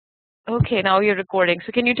Okay, now you're recording.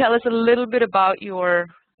 So can you tell us a little bit about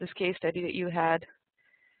this case study that you had?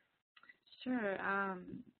 Sure.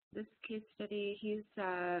 This case study, he's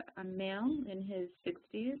a male in his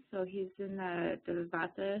 60s, so he's in the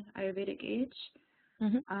Vata Ayurvedic age.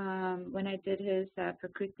 Mm-hmm. When I did his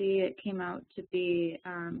Prakriti, it came out to be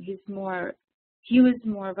he was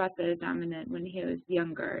more Vata dominant when he was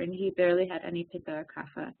younger, and he barely had any Pitta or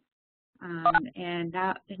Kapha. And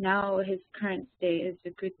now his current state, his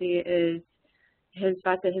Prakriti, is his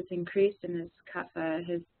Vata has increased and his Kapha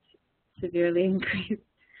has severely increased.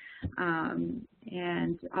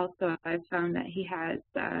 And also I've found that he has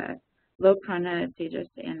low prana, tejas,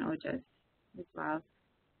 and ojas as well.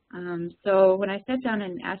 So when I sat down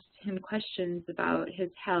and asked him questions about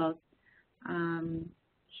his health,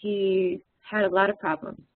 he had a lot of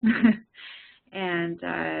problems. And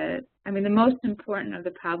I mean, the most important of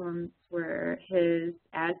the problems were his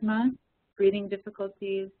asthma, breathing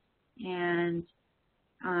difficulties, and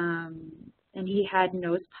he had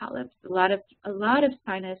nose polyps, a lot of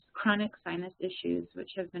chronic sinus issues,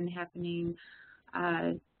 which have been happening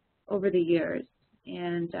over the years.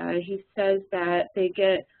 And he says that it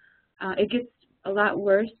gets a lot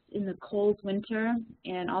worse in the cold winter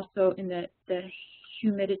and also in the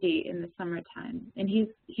humidity in the summertime. And he's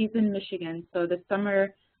in Michigan, so the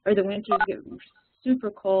winters get super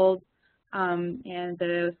cold, and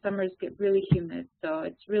the summers get really humid. So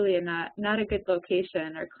it's really not a good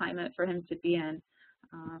location or climate for him to be in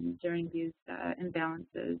during these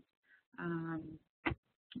imbalances.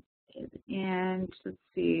 And let's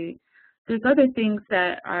see, there's other things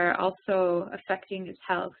that are also affecting his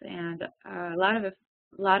health, and a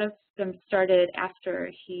lot of them started after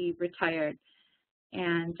he retired.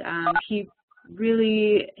 And he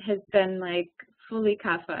really has been like fully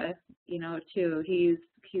kapha, too. He's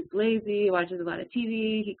lazy, watches a lot of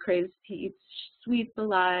TV, he eats sweets a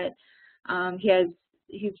lot,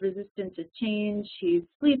 he's resistant to change, he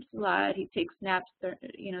sleeps a lot, he takes naps,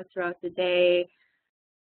 throughout the day.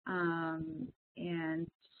 And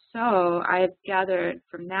so I've gathered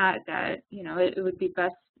from that it would be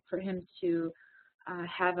best for him to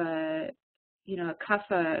have a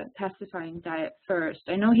kapha pacifying diet first.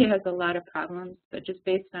 I know he has a lot of problems, but just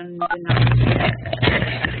based on the knowledge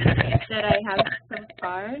that I have so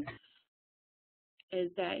far,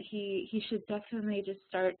 is that he should definitely just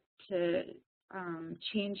start to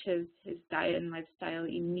change his diet and lifestyle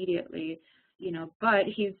immediately. But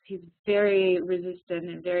he's very resistant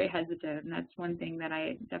and very hesitant, and that's one thing that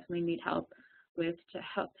I definitely need help with, to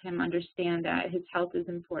help him understand that his health is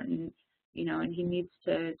important, and he needs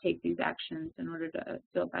to take these actions in order to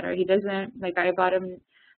feel better. He doesn't, like, I bought him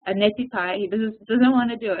a neti pie, he doesn't want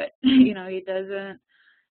to do it. He doesn't,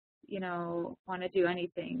 want to do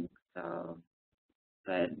anything. So,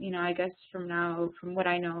 but, I guess from what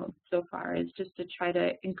I know so far, is just to try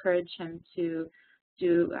to encourage him to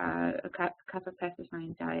do a kapha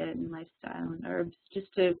pacifying diet and lifestyle and herbs,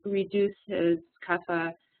 just to reduce his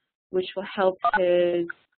kapha, which will help his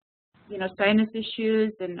sinus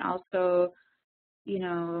issues, and also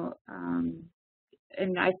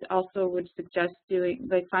and I also would suggest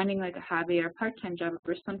finding like a hobby or part-time job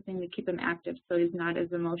or something to keep him active, so he's not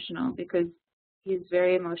as emotional, because he's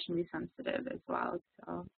very emotionally sensitive as well.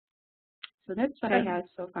 So that's what I have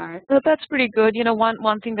so far. Well, that's pretty good.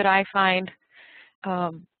 One thing that I find,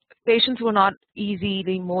 patients who are not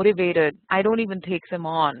easily motivated, I don't even take them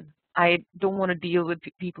on. I don't want to deal with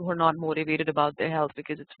people who are not motivated about their health,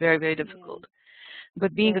 because it's very, very difficult.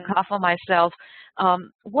 But being a kapha myself,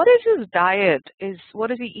 what is his diet?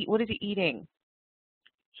 What is he eat? What is he eating?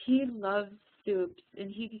 He loves soups, and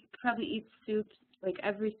he probably eats soups like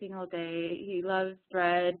every single day. He loves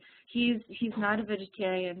bread. He's not a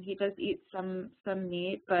vegetarian. He does eat some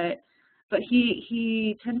meat, but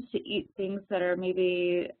he tends to eat things that are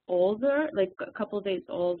maybe older, like a couple of days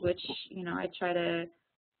old, which I try to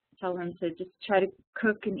tell him to just try to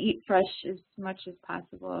cook and eat fresh as much as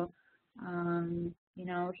possible.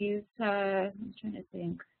 He's I'm trying to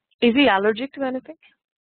think. Is he allergic to anything?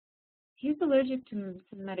 He's allergic to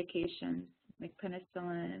some medications, like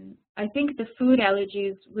penicillin. I think the food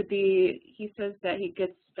allergies would be, he says that he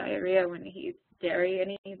gets diarrhea when he eats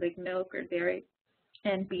dairy, like milk or dairy,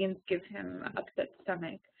 and beans give him upset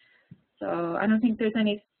stomach. So I don't think there's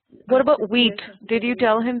any. What about wheat? Did you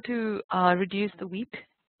tell him to reduce the wheat?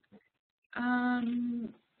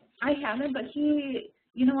 I haven't, but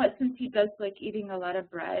since he does like eating a lot of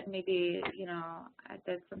bread, maybe,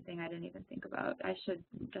 that's something I didn't even think about. I should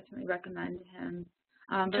definitely recommend him.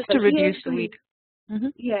 Just to reduce the wheat.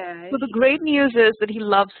 Yeah. So the great news is that he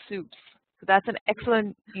loves soups. So that's an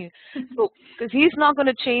excellent. So because he's not going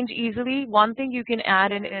to change easily, one thing you can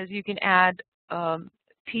add in is you can add um,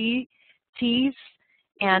 tea, teas,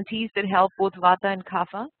 and teas that help both vata and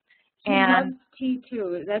kapha. He loves tea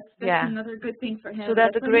too. That's yeah, another good thing for him. so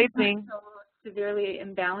that's a why he's great not thing. so severely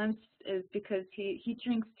imbalanced is because he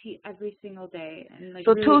drinks tea every single day and like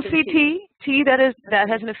So really good tulsi tea. tea that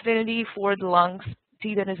has an affinity for the lungs,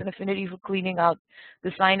 tea that has an affinity for cleaning out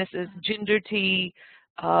the sinuses, ginger tea,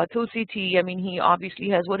 tulsi tea. I mean, he obviously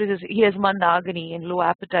has he has mandagani and low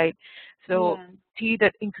appetite, so Yeah. tea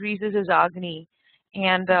that increases his agni,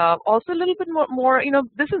 and also a little bit more.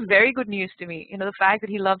 This is very good news to me. The fact that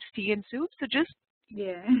he loves tea and soup. So just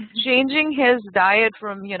Yeah. changing his diet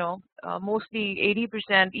from mostly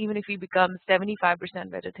 80%, even if he becomes 75%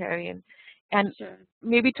 vegetarian, and Sure.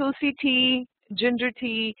 maybe tulsi tea, ginger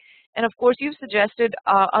tea, and of course you've suggested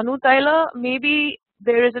anu taila. Maybe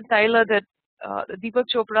there is a taila that Deepak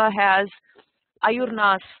Chopra has,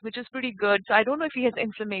 ayurnas, which is pretty good. So I don't know if he has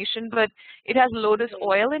inflammation, but it has lotus Okay.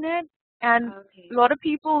 oil in it, and Okay. a lot of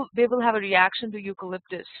people, they will have a reaction to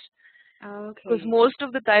eucalyptus because Okay. most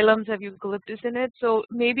of the tylums have eucalyptus in it. So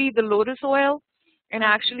maybe the lotus oil, and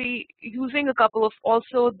Okay. actually using a couple of,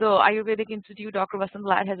 also the Ayurvedic Institute, Dr. Vasant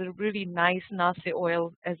Lad has a really nice nasi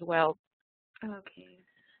oil as well. Okay.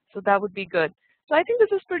 So that would be good. So I think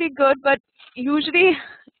this is pretty good, but usually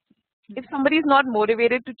if somebody is not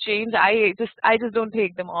motivated to change, I just don't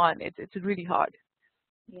take them on. It's really hard.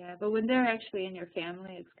 Yeah, but when they're actually in your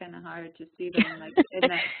family, it's kind of hard to see them like in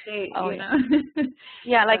that state, Oh you yeah. know.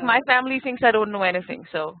 Yeah, like So my family thinks I don't know anything,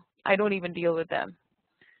 so I don't even deal with them.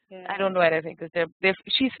 I yeah. don't know anything because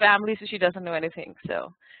she's family, so she doesn't know anything.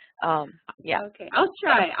 So, yeah. Okay, I'll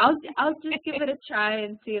try. I'll just give it a try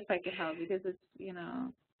and see if I can help because it's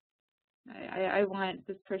I want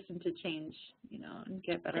this person to change, and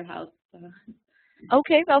get better health. So.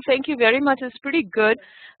 Okay, well, thank you very much. It's pretty good.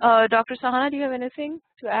 Dr. Sahana, do you have anything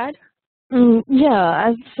to add? Yeah,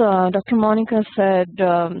 as Dr. Monica said,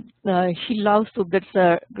 he loves soup.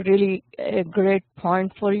 That's really a great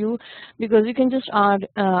point for you because you can just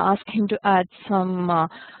ask him to add some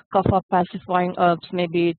kapha pacifying herbs,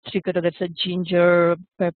 maybe tricotta, that's a ginger,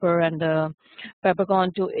 pepper, and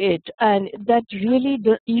peppercorn to it. And that really,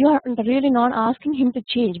 you are really not asking him to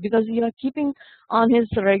change because you are keeping on his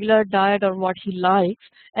regular diet or what he likes,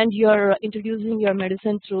 and you are introducing your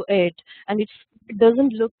medicine through it, and it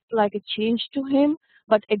doesn't look like a change to him,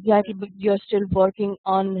 but exactly, but you're still working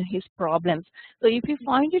on his problems. So if you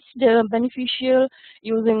find it's beneficial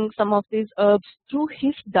using some of these herbs through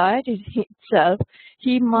his diet itself,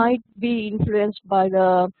 he might be influenced by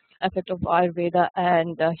the effect of Ayurveda,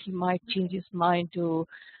 and he might change his mind to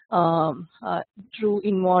through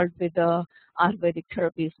involved with the Ayurvedic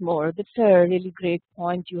therapies more. That's a really great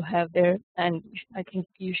point you have there, and I think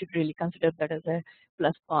you should really consider that as a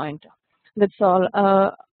plus point. That's all.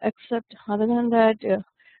 Except other than that,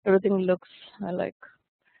 everything looks like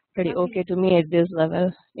pretty okay to me at this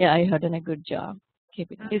level. Yeah, I had done a good job.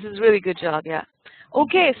 Keep it up. This is really good job, yeah.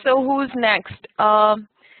 Okay, so who's next?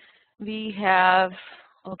 We have,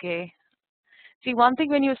 okay. See, one thing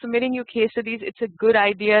when you're submitting your case studies, it's a good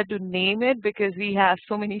idea to name it because we have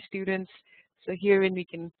so many students. So here when we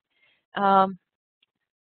can,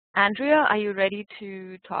 Andrea, are you ready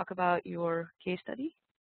to talk about your case study?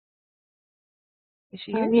 Is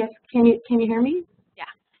she here? Yes. Can you hear me? Yeah.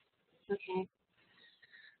 Okay.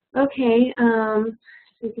 Okay. So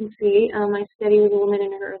you can see, my study was a woman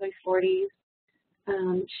in her early 40s.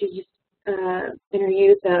 She just in her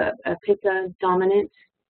youth a pitta dominant,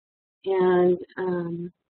 and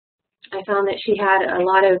I found that she had a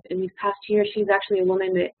lot of, in these past years, she's actually a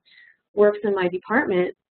woman that works in my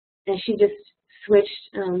department, and she just switched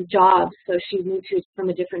jobs. So she moved from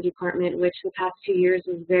a different department, which the past 2 years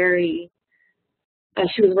was very.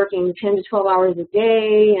 She was working 10 to 12 hours a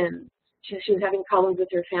day, and she was having problems with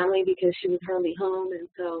her family because she was hardly home, and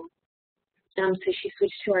so she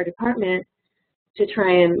switched to our department to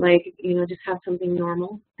try and just have something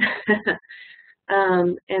normal.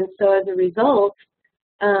 And so as a result,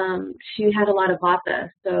 she had a lot of vata.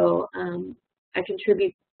 So I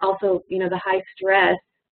contribute also, the high stress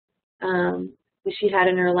that she had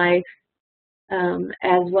in her life,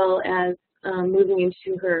 as well as moving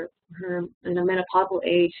into her menopausal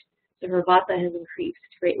age. So her vata has increased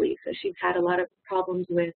greatly. So she's had a lot of problems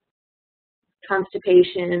with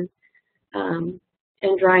constipation and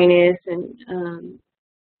dryness, and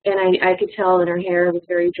I could tell that her hair was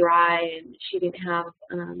very dry, and she didn't have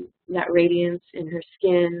that radiance in her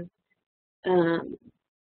skin.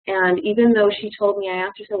 And even though she told me, I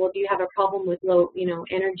asked her, so, well, do you have a problem with low,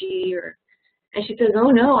 energy, or And she says,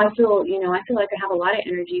 oh no, I feel like I have a lot of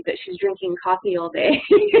energy, but she's drinking coffee all day.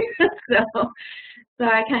 So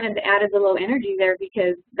I kind of added the low energy there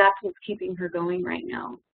because that's what's keeping her going right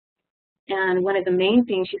now. And one of the main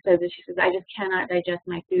things she says is, I just cannot digest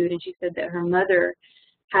my food. And she said that her mother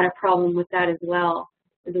had a problem with that as well.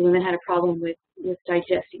 The women had a problem with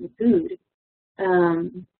digesting food.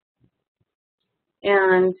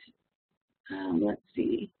 Let's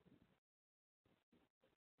see.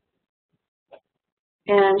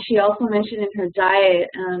 And she also mentioned in her diet,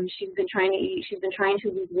 she's been trying to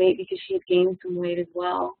lose weight because she had gained some weight as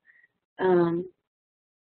well. And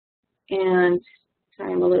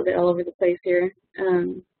sorry, I'm a little bit all over the place here.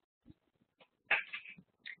 And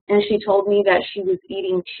she told me that she was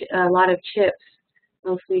eating a lot of chips,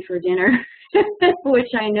 mostly for dinner,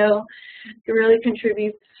 which I know really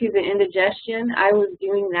contributes to the indigestion. I was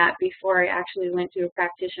doing that before I actually went to a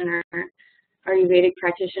practitioner, Ayurvedic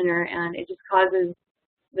practitioner, and it just causes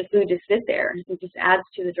the food to sit there. It just adds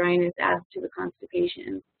to the dryness, adds to the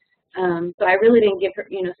constipation. So I really didn't give her,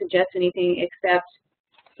 suggest anything except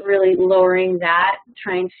really lowering that,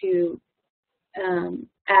 trying to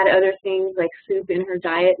add other things like soup in her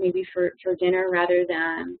diet, maybe for dinner rather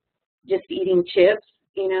than just eating chips,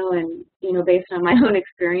 and based on my own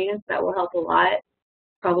experience, that will help a lot,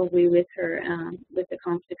 probably with her with the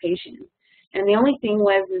constipation. And the only thing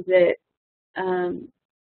is that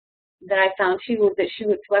that I found too was that she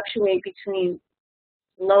would fluctuate between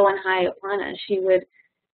low and high apana.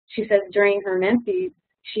 She says during her menses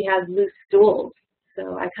she has loose stools.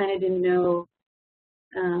 So I kind of didn't know.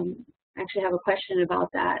 I actually have a question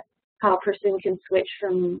about that. How a person can switch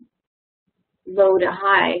from low to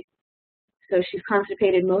high. So she's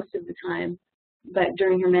constipated most of the time, but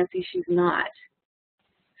during her menses she's not.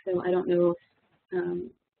 So I don't know if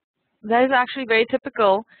that is actually very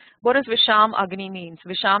typical. What does Visham Agni means?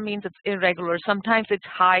 Visham means it's irregular. Sometimes it's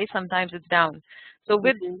high, sometimes it's down. So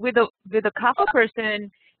with a kapha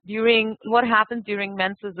person, what happens during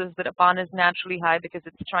menses is that apana is naturally high because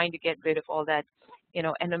it's trying to get rid of all that,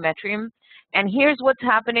 endometrium. And here's what's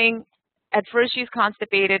happening. At first she's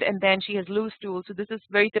constipated and then she has loose stools. So this is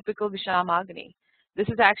very typical Visham Agni. This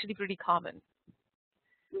is actually pretty common.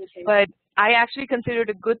 okay. But I actually consider it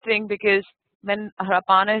a good thing because when her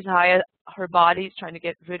apana is high, her body is trying to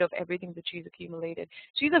get rid of everything that she's accumulated.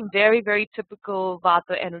 She's a very, very typical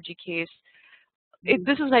Vata energy case.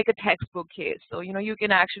 This is like a textbook case. So, you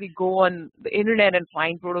can actually go on the internet and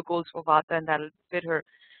find protocols for Vata and that'll fit her.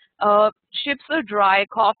 Chips are dry,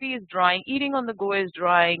 coffee is drying, eating on the go is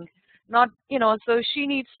drying. Not, so she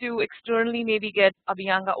needs to externally maybe get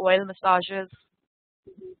Abhyanga oil massages.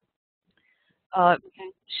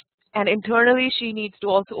 And internally, she needs to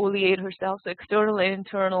also oleate herself. So external and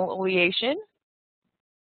internal oleation.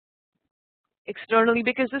 Externally,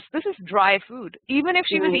 because this is dry food. Even if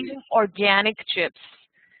she was eating organic chips,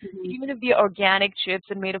 even if they're organic chips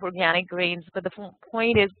and made of organic grains, but the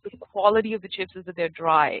point is the quality of the chips is that they're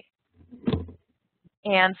dry.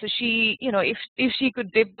 And so she, if she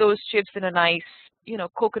could dip those chips in a nice,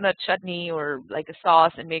 coconut chutney or like a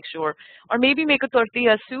sauce and make sure, or maybe make a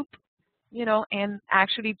tortilla soup, and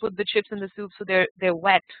actually put the chips in the soup so they're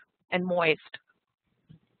wet and moist.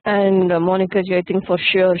 And Monica, I think for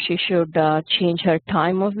sure she should change her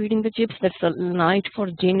time of eating the chips. That's a night for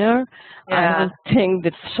dinner. Yeah. I don't think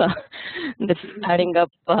that's adding up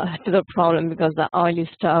to the problem because the oily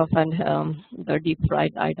stuff and the deep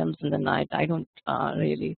fried items in the night, I don't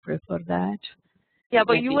really prefer that. Yeah,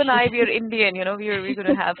 but you and I, we're Indian, we're going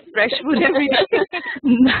to have fresh food every day.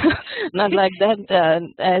 Not like that,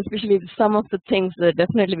 especially some of the things that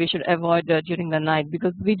definitely we should avoid during the night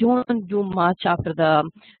because we don't do much after the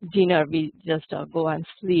dinner. We just go and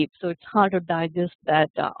sleep. So it's hard to digest that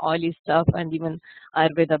oily stuff, and even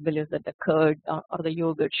Ayurveda believes that the curd or the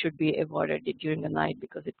yogurt should be avoided during the night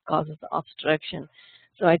because it causes obstruction.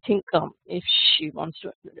 So I think if she wants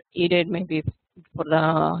to eat it, maybe for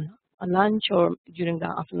the lunch or during the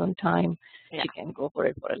afternoon time, she can go for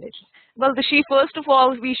it for a little. Well, first of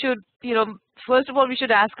all, we should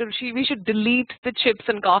ask her. We should delete the chips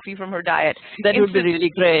and coffee from her diet. That would be really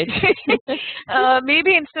great.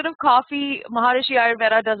 Maybe instead of coffee, Maharishi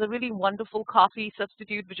Ayurveda does a really wonderful coffee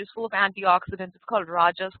substitute, which is full of antioxidants. It's called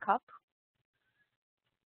Raja's Cup.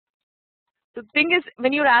 The thing is,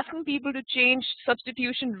 when you're asking people to change,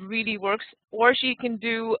 substitution really works. Or she can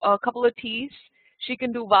do a couple of teas. She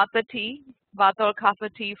can do Vata tea, Vata or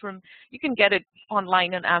Kapha tea you can get it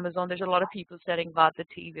online on Amazon. There's a lot of people selling Vata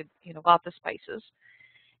tea with, Vata spices.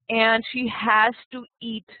 And she has to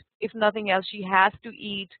eat, if nothing else, she has to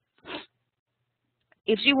eat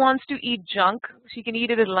If she wants to eat junk, she can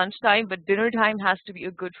eat it at lunchtime, but dinner time has to be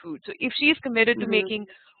a good food. So if she is committed to making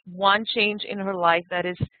one change in her life, that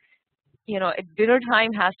is, at dinner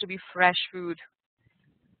time has to be fresh food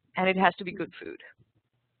and it has to be good food.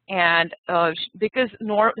 And because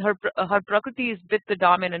her prakriti is pitta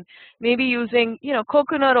dominant, maybe using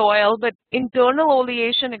coconut oil, but internal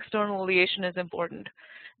oleation, external oleation is important.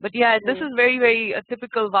 But yeah, this is very, very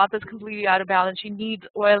typical. Vata is completely out of balance. She needs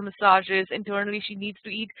oil massages. Internally, she needs to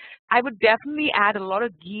eat. I would definitely add a lot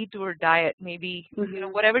of ghee to her diet. Maybe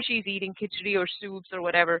whatever she's eating, khichdi or soups or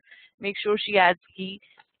whatever, make sure she adds ghee.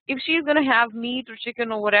 If she's going to have meat or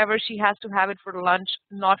chicken or whatever, she has to have it for lunch,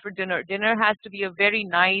 not for dinner. Dinner has to be a very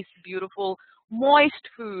nice, beautiful, moist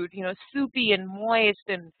food, soupy and moist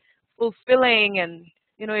and fulfilling, and,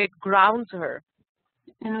 it grounds her.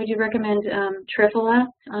 And would you recommend Triphala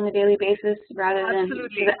on a daily basis rather than?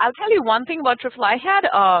 Absolutely. I'll tell you one thing about Triphala. I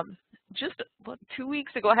had just about 2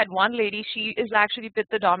 weeks ago, I had one lady. She is actually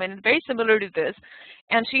pitta dominant, very similar to this,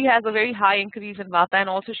 and she has a very high increase in vata, and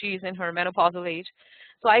also she is in her menopausal age.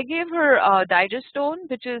 So I gave her digestone,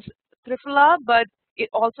 which is Triphala, but it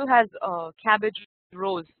also has cabbage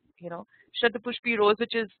rose, Shatapushpi rose,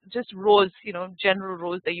 which is just rose, general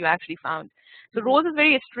rose that you actually found. So rose is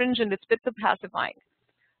very astringent, it's pitta pacifying.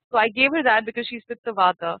 So I gave her that because she's pitta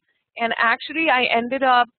vata. And actually, I ended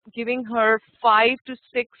up giving her 5 to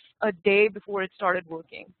 6 a day before it started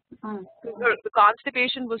working. The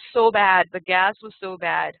constipation was so bad, the gas was so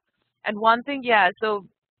bad. And one thing, so,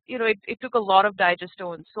 it took a lot of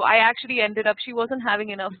digestones. So I actually ended up, she wasn't having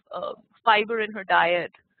enough fiber in her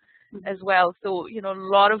diet as well. So, a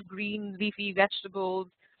lot of green leafy vegetables,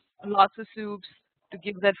 lots of soups to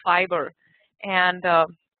give that fiber. And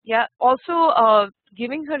also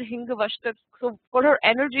giving her hingavashtak, so for her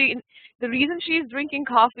energy. The reason she's drinking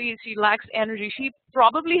coffee is she lacks energy. She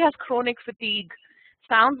probably has chronic fatigue.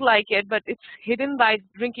 Sounds like it, but it's hidden by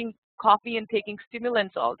drinking coffee and taking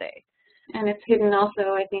stimulants all day. And it's hidden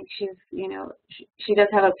also. I think she's, she does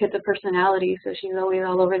have a pitta personality, so she's always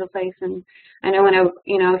all over the place. And I know when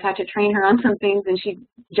I've had to train her on some things, and she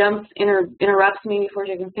interrupts me before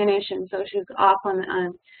she can finish, and so she's off on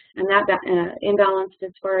that imbalanced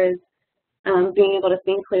as far as being able to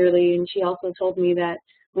think clearly. And she also told me that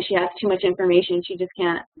when she has too much information, she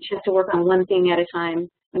has to work on one thing at a time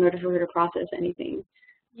in order for her to process anything.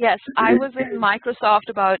 Yes, I was in Microsoft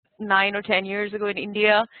about 9 or 10 years ago in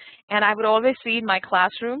India, and I would always see in my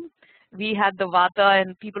classroom, we had the vata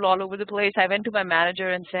and people all over the place. I went to my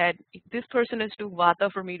manager and said, this person is too vata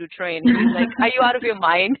for me to train. He's like, are you out of your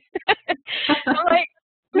mind? I'm like,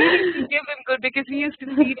 we need to give him good, because he used to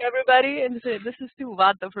feed everybody and say, this is too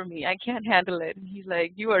vata for me. I can't handle it. And he's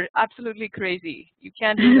like, you are absolutely crazy. You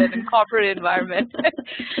can't do that in corporate environment.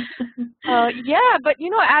 But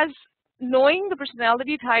as knowing the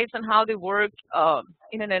personality types and how they work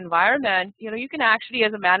in an environment, you can actually,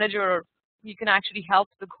 as a manager, you can actually help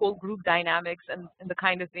the whole group dynamics and the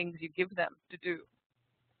kind of things you give them to do.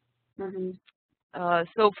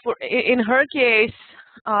 So in her case,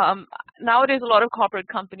 nowadays a lot of corporate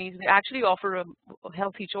companies, they actually offer a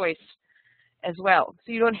healthy choice as well.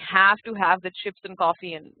 So you don't have to have the chips and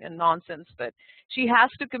coffee and nonsense, but she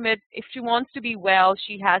has to commit. If she wants to be well,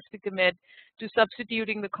 she has to commit to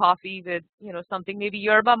substituting the coffee with, something, maybe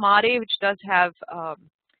yerba mate, which does have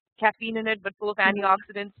caffeine in it, but full of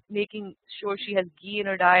antioxidants, making sure she has ghee in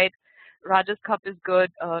her diet. Rajas cup is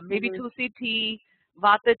good. Maybe tulsi tea,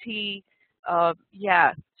 vata tea.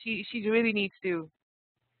 She really needs to.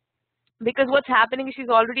 Because what's happening is she's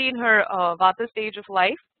already in her vata stage of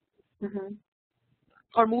life,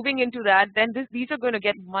 or moving into that, then these are going to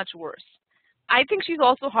get much worse. I think she's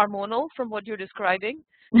also hormonal from what you're describing.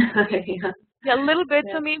 A little bit.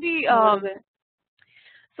 Yeah. So maybe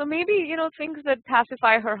Maybe things that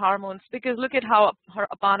pacify her hormones, because look at how her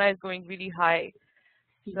apana is going really high.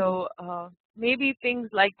 So maybe things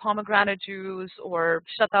like pomegranate juice or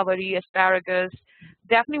shatavari, asparagus.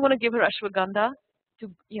 Definitely want to give her ashwagandha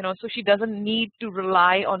to, so she doesn't need to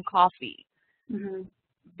rely on coffee.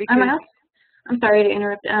 Because I'm sorry to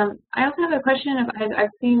interrupt. I also have a question. I've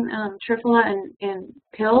seen Triphala in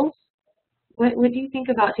pills. What do you think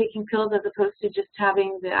about taking pills as opposed to just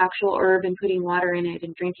having the actual herb and putting water in it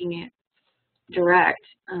and drinking it direct?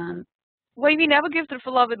 Well, we never give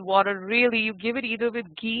Triphala with water, really. You give it either with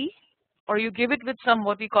ghee or you give it with some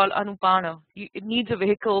what we call anupana. It needs a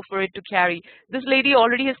vehicle for it to carry. This lady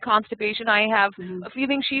already has constipation. I have a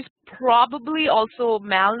feeling she's probably also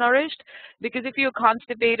malnourished, because if you're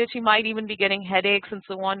constipated, she might even be getting headaches and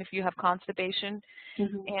so on if you have constipation.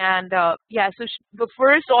 And so the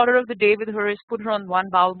first order of the day with her is put her on one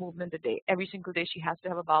bowel movement a day. Every single day she has to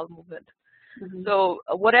have a bowel movement. So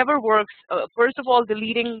whatever works, first of all,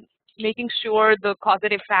 making sure the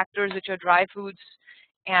causative factors, which are dry foods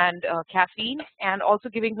and caffeine, and also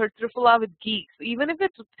giving her triphala with ghee. So even if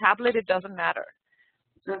it's a tablet, it doesn't matter.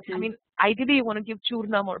 Okay. I mean, ideally you want to give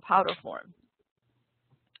churnam or powder form.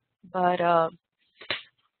 But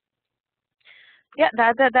yeah,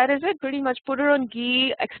 that is it pretty much. Put her on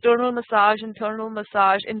ghee, external massage, internal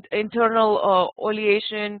massage, internal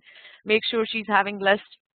oleation. Make sure she's having less,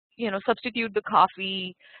 substitute the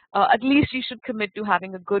coffee. At least you should commit to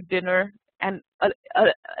having a good dinner, and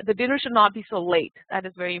the dinner should not be so late. That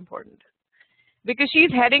is very important because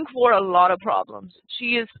she's heading for a lot of problems.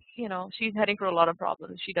 She is, she's heading for a lot of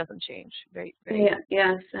problems. She doesn't change very. Yeah.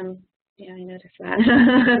 Yes. Yeah, I noticed that.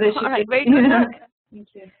 All right. Very good work. Thank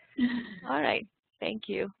you. All right. Thank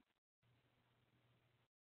you.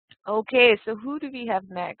 Okay, so who do we have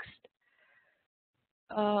next?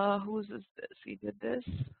 Whose is this? We did this.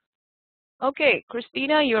 Okay,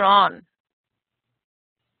 Christina, you're on.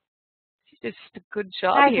 She did a good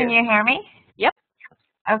job Hi, here. can you hear me? Yep.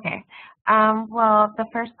 Okay. Well, the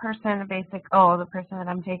first person, the person that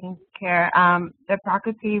I'm taking care, the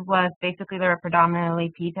Prakriti was basically, they were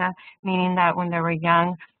predominantly Pitta, meaning that when they were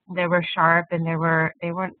young, they were sharp and they weren't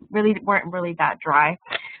really that dry.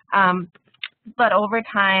 But over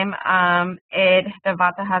time, the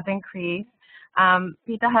Vata has increased.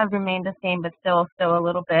 Pitta has remained the same, but still a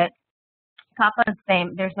little bit. Kapha is the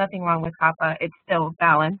same. There's nothing wrong with Kapha. It's still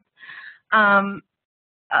balanced.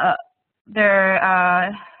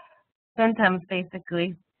 Their symptoms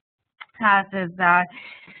basically is that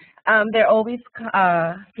they're always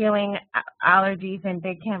feeling allergies and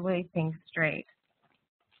they can't really think straight.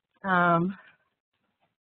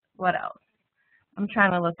 What else? I'm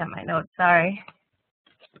trying to look at my notes, sorry.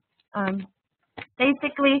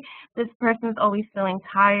 Basically, this person's always feeling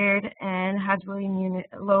tired and has really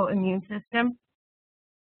low immune system.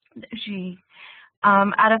 She,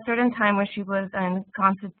 at a certain time when she was in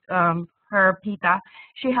her Pitta,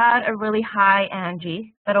 she had a really high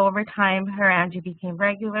Angie, but over time her Angie became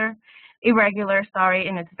irregular,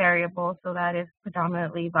 and it's variable, so that is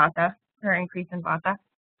predominantly Vata, her increase in Vata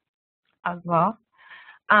as well.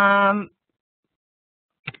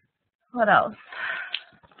 What else?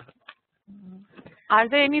 Are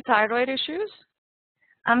there any thyroid issues?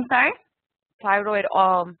 I'm sorry? Thyroid,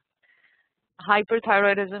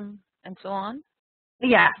 hyperthyroidism, and so on?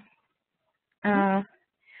 Yeah. Her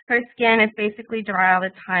skin is basically dry all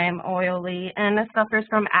the time, oily, and suffers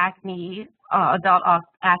from acne, adult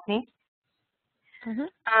acne.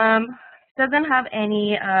 Doesn't have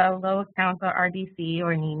any low counts of RBC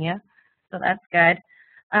or anemia, so that's good.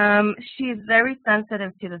 She's very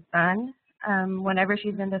sensitive to the sun. Whenever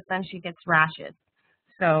she's in the sun, she gets rashes.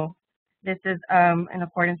 So this is in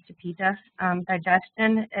accordance to Pitta.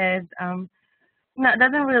 Digestion is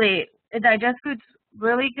it digests foods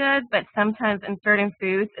really good, but sometimes in certain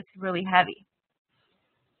foods it's really heavy.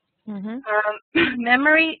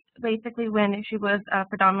 Memory, basically, when she was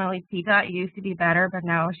predominantly Pitta, it used to be better, but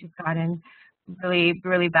now she's gotten really,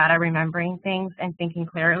 really bad at remembering things and thinking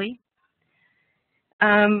clearly.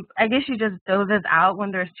 I guess she just dozes out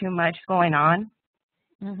when there's too much going on.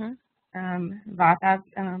 Vata,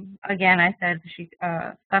 again, I said she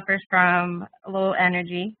suffers from low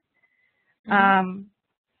energy.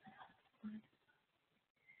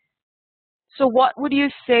 So what would you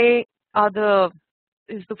say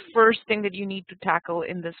is the first thing that you need to tackle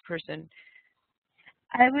in this person?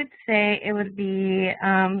 I would say it would be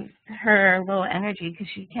her low energy, because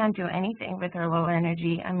she can't do anything with her low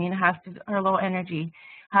energy. I mean, her low energy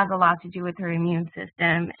has a lot to do with her immune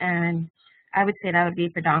system, and I would say that would be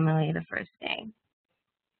predominantly the first thing.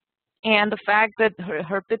 And the fact that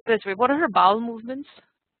her pitta is, what are her bowel movements?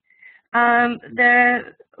 It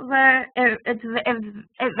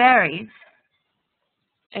varies.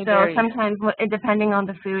 Sometimes, depending on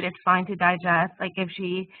the food, it's fine to digest. Like if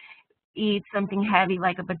she eats something heavy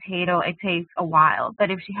like a potato, it takes a while.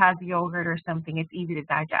 But if she has yogurt or something, it's easy to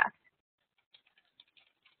digest.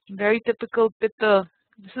 Very typical pitta.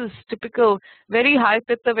 This is typical, very high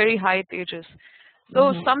pitta, very high tejas.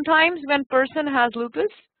 So sometimes when person has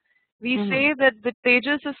lupus, we say that the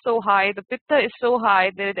tejas is so high, the pitta is so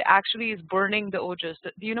high that it actually is burning the ojas.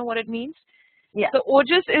 Do you know what it means? Yeah. So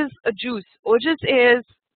ojas is a juice. Ojas is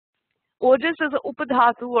an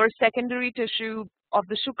upadhatu or secondary tissue of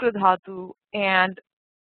the shukra dhatu, and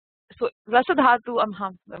so rasadhatu.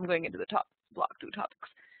 I'm going into the top block 2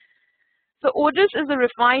 topics. So ojas is the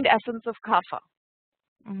refined essence of kapha,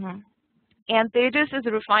 and tejas is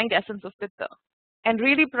the refined essence of pitta. And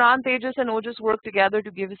really, pran, tejas, and ojas work together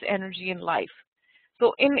to give us energy in life.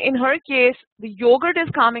 So in her case, the yogurt is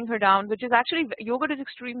calming her down, which is actually, yogurt is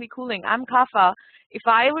extremely cooling. I'm kapha. If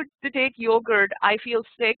I were to take yogurt, I feel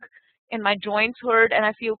sick and my joints hurt and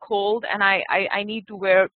I feel cold and I need to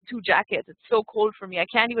wear 2 jackets. It's so cold for me. I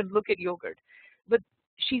can't even look at yogurt. But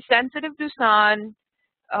she's sensitive to sun.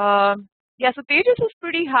 Yeah, so Tejas is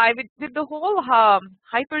pretty high with the whole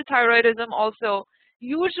hyperthyroidism also.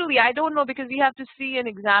 Usually, I don't know because we have to see and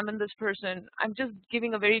examine this person. I'm just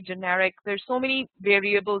giving a very generic. There's so many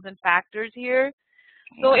variables and factors here.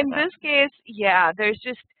 So in this case, yeah, there's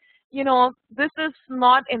just, this is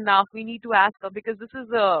not enough. We need to ask her because this is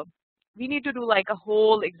we need to do like a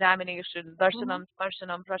whole examination, darshanam,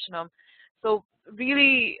 sparshanam, prashanam. So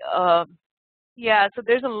really, yeah, so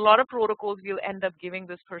there's a lot of protocols we'll end up giving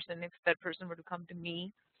this person if that person were to come to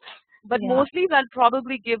me. But mostly I'll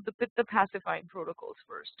probably give the pitta pacifying protocols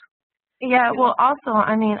first. Yeah, well, also,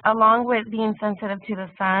 I mean, along with being sensitive to the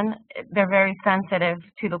sun, they're very sensitive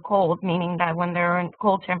to the cold, meaning that when they're in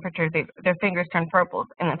cold temperatures, their fingers turn purple,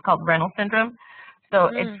 and it's called Reynolds syndrome. So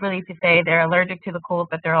it's really to say they're allergic to the cold,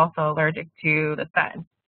 but they're also allergic to the sun.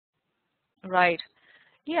 Right.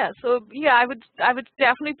 Yeah. So yeah, I would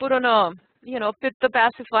definitely put on a pitta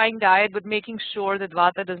pacifying diet, but making sure that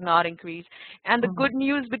vata does not increase. And the good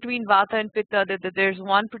news between vata and pitta that there's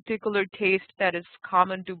one particular taste that is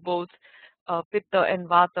common to both pitta and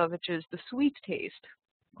vata, which is the sweet taste.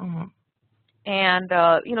 And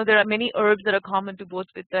there are many herbs that are common to both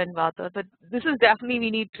pitta and vata. But this is definitely, we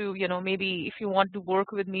need to, maybe if you want to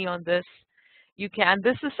work with me on this, you can.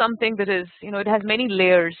 This is something that is, it has many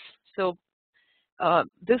layers. So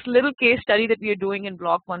this little case study that we are doing in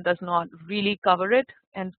block 1 does not really cover it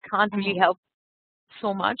and can't really help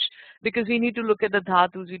so much because we need to look at the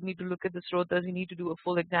dhatus, we need to look at the srotas, we need to do a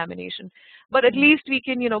full examination. But at least we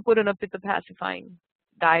can, put in a pitta pacifying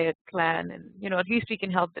diet plan and, at least we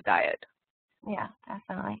can help the diet. Yeah,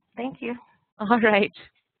 definitely. Thank you. All right.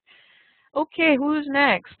 Okay, who's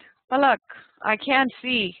next? Palak, I can't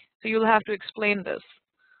see, so you'll have to explain this.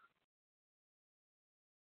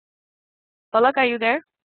 Palak, are you there?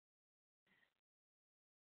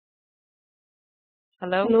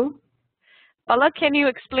 Hello? Hello? Palak, can you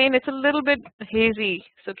explain? It's a little bit hazy,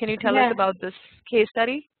 so can you tell us about this case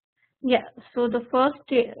study? Yeah, so the first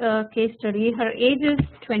case study, her age is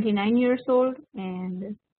 29 years old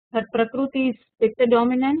and her Prakriti is Pitta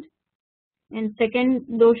dominant and second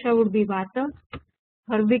dosha would be Vata.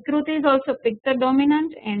 Her Vikruti is also Pitta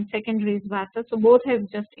dominant and secondary is Vata, so both have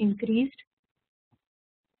just increased.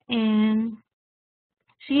 And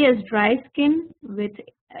she has dry skin with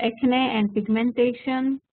acne and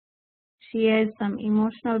pigmentation. She has some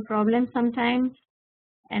emotional problems sometimes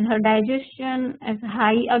and her digestion is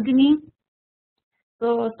high Agni.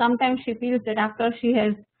 So sometimes she feels that after she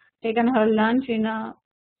has taken her lunch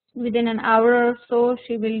within an hour or so,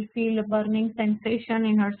 she will feel a burning sensation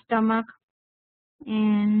in her stomach.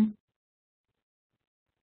 And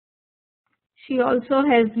she also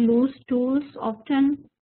has loose stools often.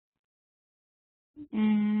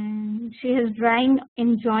 And she has drying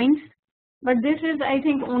in joints. But this is, I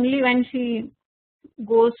think, only when she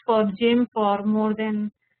goes for gym for more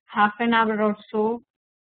than half an hour or so.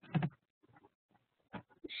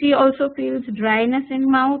 She also feels dryness in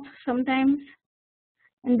mouth sometimes.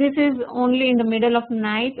 And this is only in the middle of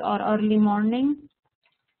night or early morning.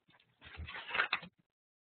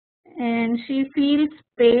 And she feels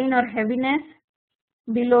pain or heaviness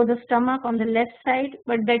below the stomach on the left side,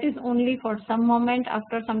 but that is only for some moment.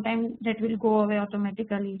 After some time that will go away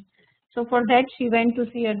automatically. So for that she went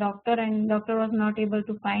to see a doctor and doctor was not able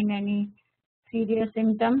to find any serious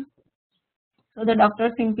symptoms. So the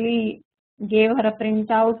doctor simply gave her a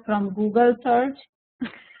printout from Google search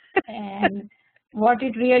and what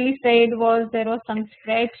it really said was there was some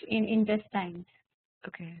scratch in intestines.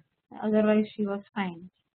 Okay. Otherwise she was fine.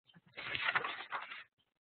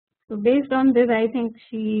 So based on this, I think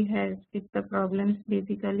she has pitta problems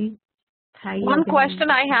basically. One question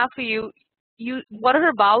I have for you, what are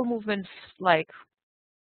her bowel movements like?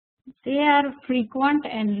 They are frequent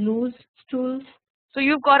and loose stools. So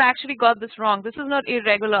you've actually got this wrong. This is not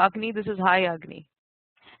irregular Agni, this is high Agni.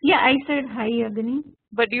 Yeah, I said high Agni.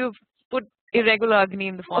 But you've put irregular Agni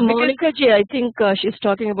in the form. Monica ji, I think she's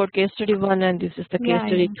talking about case study 1 and this is the case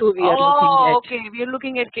study 2 we are looking at. Okay, we are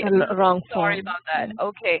looking at wrong form. Sorry about that.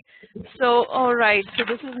 Okay. So, all right, so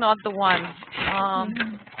this is not the one.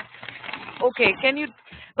 Okay,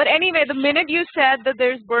 but anyway, the minute you said that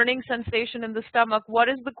there's burning sensation in the stomach, what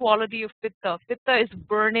is the quality of pitta? Pitta is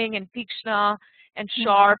burning and tikshna and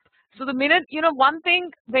sharp. So the minute, one thing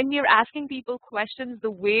when you're asking people questions,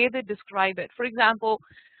 the way they describe it. For example,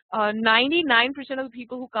 99% of the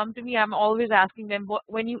people who come to me, I'm always asking them,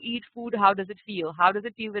 when you eat food, how does it feel? How does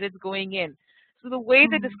it feel that it's going in? So the way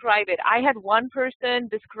they describe it, I had one person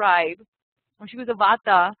describe, she was a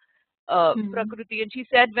Vata Prakriti, and she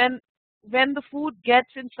said, when the food gets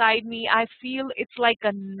inside me, I feel it's like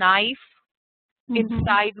a knife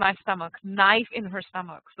inside my stomach, knife in her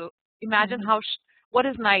stomach. So imagine what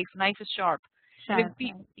is knife? Knife is sharp. Sharp,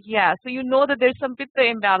 yeah, so you know that there's some pitta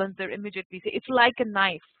imbalance there immediately. Say, it's like a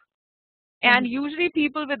knife. And usually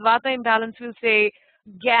people with vata imbalance will say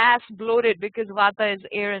gas, bloated, because vata is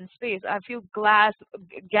air and space. I feel gas,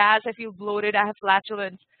 I feel bloated, I have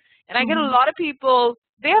flatulence. And I get a lot of people,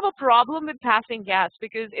 they have a problem with passing gas,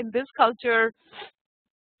 because in this culture,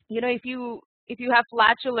 if you have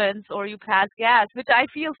flatulence or you pass gas, which I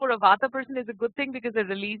feel for a vata person is a good thing because they're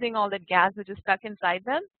releasing all that gas which is stuck inside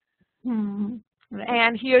them. Right.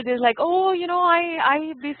 And here there's like, oh,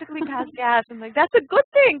 I basically pass gas. I'm like, that's a good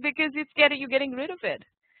thing because you're getting rid of it.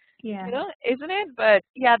 Yeah. Isn't it? But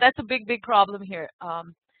yeah, that's a big problem here.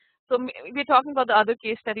 So we're talking about the other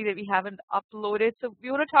case study that we haven't uploaded. So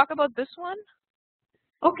we want to talk about this one.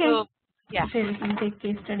 Okay. So, yeah. So we can take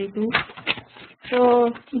case study 2.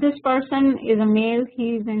 So this person is a male.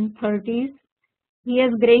 He is in 30s. He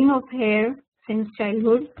has graying of hair since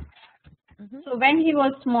childhood. So when he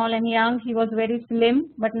was small and young, he was very slim,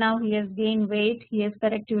 but now he has gained weight. He has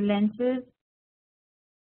corrective lenses,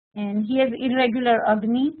 and he has irregular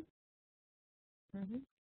Agni.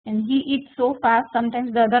 And he eats so fast,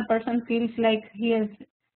 sometimes the other person feels like he has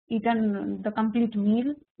eaten the complete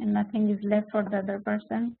meal and nothing is left for the other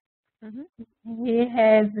person. He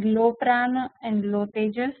has low prana and low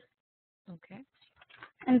tejas. Okay.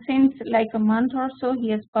 And since like a month or so, he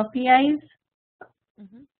has puffy eyes.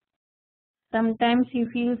 Sometimes he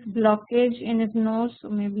feels blockage in his nose, so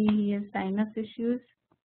maybe he has sinus issues.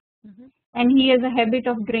 And he has a habit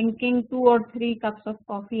of drinking 2 or 3 cups of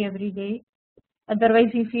coffee every day.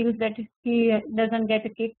 Otherwise, he feels that he doesn't get a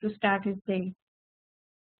kick to start his day.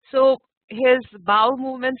 So his bowel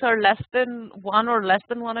movements are less than 1 or less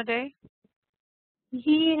than 1 a day?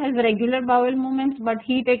 He has regular bowel movements, but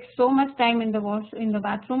he takes so much time in the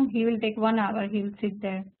bathroom. He will take 1 hour. He will sit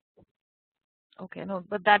there. Okay, no,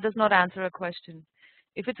 but that does not answer a question.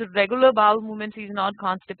 If it's a regular bowel movements, he's not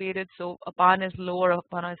constipated, so apana is low or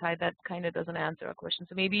apana is high, that kind of doesn't answer a question.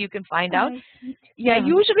 So maybe you can find out. Yeah,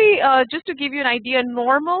 usually, just to give you an idea,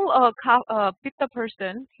 normal pitta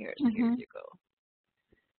person, here you go.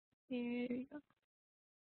 Here you go.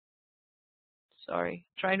 Sorry,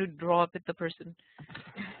 trying to draw a pitta person.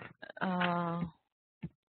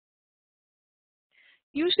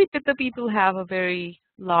 Usually pitta people have a very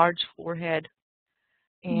large forehead.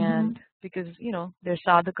 And because, their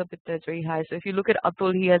sadhaka pitta is very high. So if you look at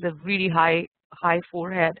Atul, he has a really high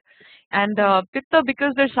forehead. And pitta,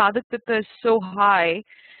 because their sadhaka pitta is so high,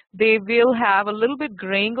 they will have a little bit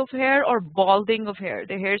graying of hair or balding of hair.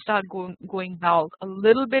 Their hair start going bald a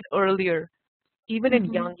little bit earlier, even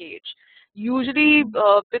in young age. Usually,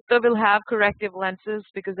 pitta will have corrective lenses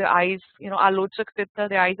because their eyes, alochak pitta,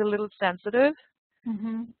 their eyes are a little sensitive.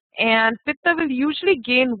 And pitta will usually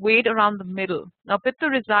gain weight around the middle. Now, pitta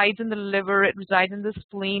resides in the liver, it resides in the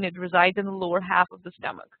spleen, it resides in the lower half of the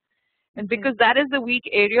stomach. And because that is the weak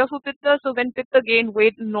area for pitta, so when pitta gain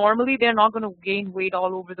weight, normally they're not going to gain weight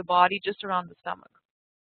all over the body, just around the stomach.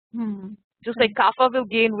 Just like kapha will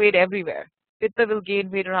gain weight everywhere. Pitta will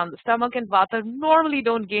gain weight around the stomach, and vata normally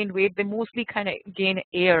don't gain weight. They mostly kind of gain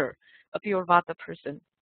air, a pure vata person.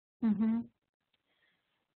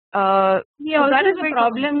 He also has a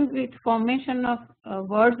problem with formation of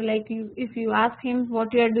words. Like if you ask him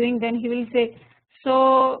what you are doing, then he will say,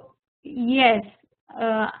 so yes,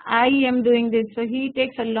 I am doing this. So he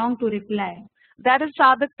takes a long to reply. That is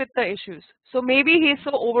sadhak pitta issues. So maybe he's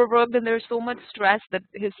so overworked and there's so much stress that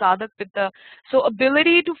his sadhak pitta. So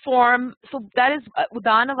ability to form, so that is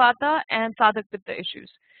udana vata and sadhak pitta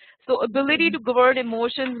issues. So ability to govern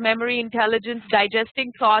emotions, memory, intelligence,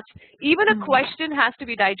 digesting thoughts. Even a question has to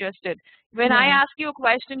be digested. When I ask you a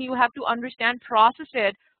question, you have to understand, process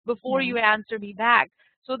it before you answer me back.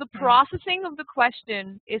 So the processing of the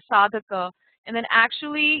question is sadhaka, and then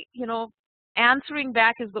actually, answering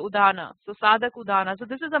back is the udana. So sadhak udana. So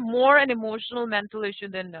this is more an emotional, mental issue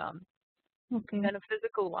than a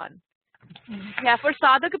physical one. Yeah, for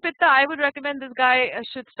sadhaka pitta, I would recommend this guy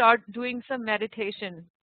should start doing some meditation.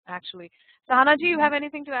 Actually, Sahanaji, you have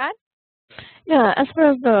anything to add? Yeah, as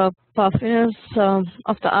far as the puffiness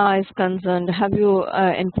of the eye is concerned, have you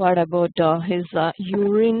inquired about his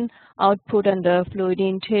urine output and the fluid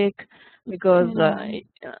intake? Because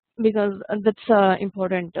because that's an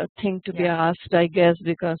important thing to be asked, I guess,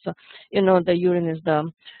 because the urine is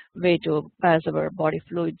the way to pass our body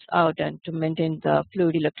fluids out and to maintain the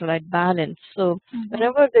fluid electrolyte balance. So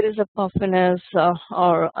whenever there is a puffiness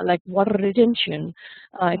or like water retention,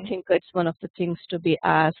 I think it's one of the things to be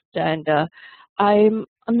asked. And I'm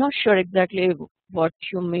not sure exactly what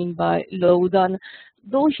you mean by low udan.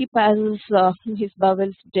 Though he passes his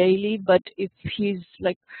bowels daily, but if he's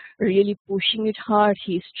like really pushing it hard,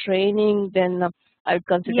 he's training, then I would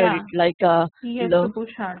consider it like a he has low. to push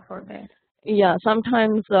hard for that. Yeah,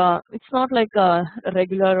 sometimes it's not like a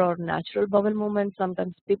regular or natural bowel movement.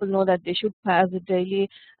 Sometimes people know that they should pass it daily,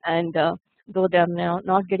 and though they are now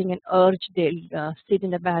not getting an urge, they'll sit in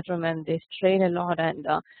the bathroom and they strain a lot, and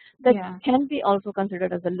that can be also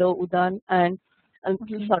considered as a low udan and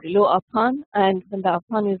sorry, low aphan. And when the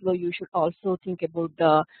aphan is low, you should also think about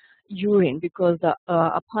the urine, because the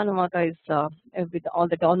aphanamata is with all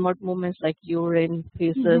the downward movements like urine,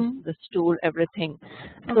 feces, the stool, everything.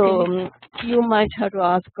 So you might have to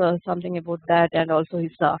ask something about that, and also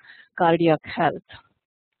his cardiac health.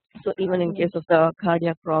 So even in case of the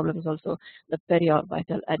cardiac problems, also the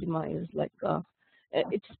periorbital edema is like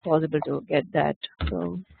it's possible to get that.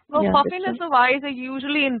 So well, puffiness of eyes are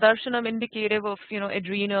usually in darshanam indicative of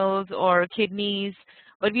adrenals or kidneys,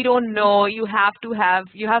 but we don't know. You have to have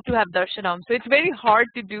darshanam. So it's very hard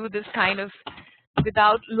to do this kind of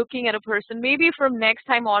without looking at a person. Maybe from next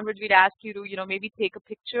time onwards, we'd ask you to maybe take a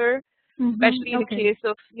picture, especially in the case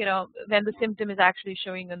of when the symptom is actually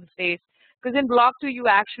showing on the face. Because in block 2, you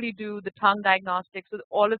actually do the tongue diagnostics. So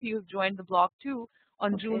all of you have joined the block 2.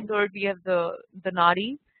 On June 3rd, we have the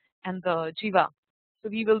nadi and the jiva. So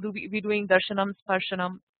we will be doing darshanam,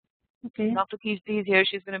 sparshanam. Dr. Kirti is here.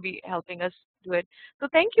 She's going to be helping us do it. So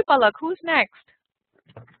thank you, Palak. Who's next?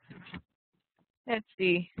 Let's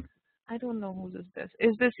see. I don't know who is this.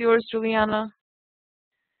 Is this yours, Juliana?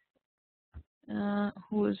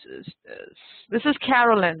 Who is this? This is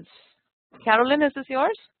Carolyn's. Carolyn, is this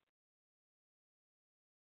yours?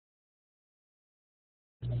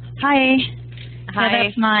 Hi. Hi. Yeah,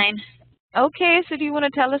 that's mine. Okay, so do you want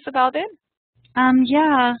to tell us about it?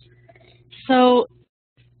 Yeah. So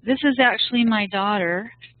this is actually my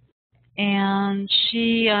daughter, and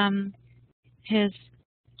she has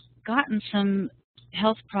gotten some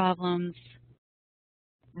health problems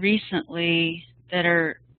recently that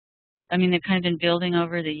are, they've kind of been building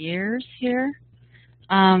over the years here.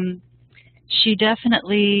 She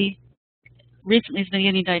definitely recently has been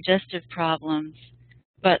getting digestive problems,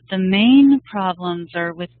 but the main problems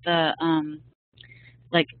are with the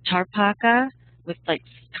like tarpaka, with like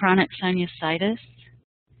chronic sinusitis,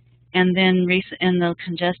 and then the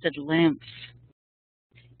congested lymph.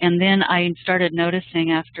 And then I started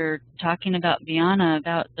noticing after talking about Viana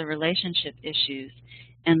about the relationship issues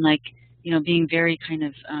and being very kind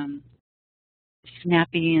of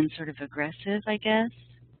snappy and sort of aggressive, I guess,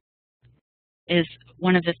 is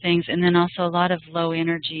one of the things. And then also a lot of low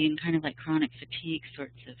energy and kind of like chronic fatigue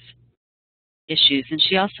sorts of issues. And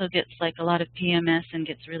she also gets like a lot of PMS and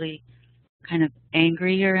gets really kind of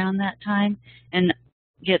angry around that time, and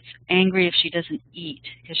gets angry if she doesn't eat,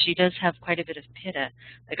 because she does have quite a bit of pitta.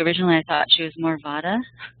 Like originally I thought she was more vata,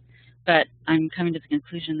 but I'm coming to the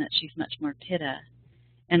conclusion that she's much more pitta.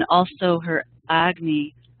 And also her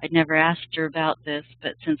agni, I'd never asked her about this,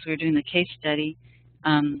 but since we were doing the case study,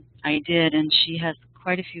 I did, and she has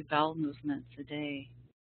quite a few bowel movements a day.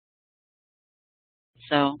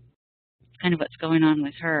 So it's kind of what's going on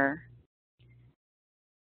with her.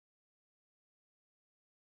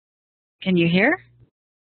 Can you hear?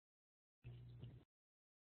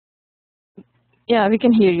 Yeah, we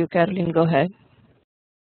can hear you, Caroline. Go ahead.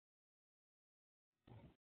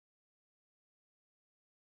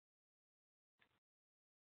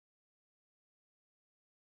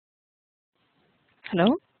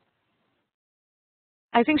 Hello?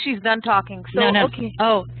 I think she's done talking. So, No. Okay.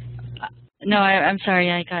 Oh, no, I'm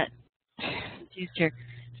sorry. I got confused here.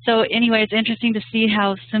 So anyway, it's interesting to see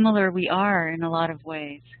how similar we are in a lot of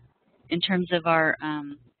ways in terms of our,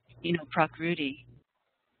 prakruti,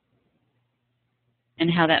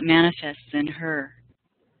 and how that manifests in her,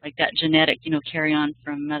 like that genetic, carry on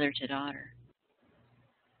from mother to daughter.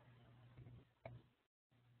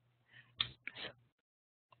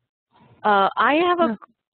 I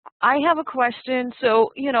have a question.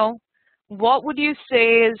 So, what would you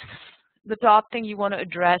say is the top thing you want to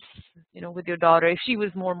address, with your daughter if she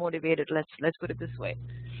was more motivated? Let's put it this way.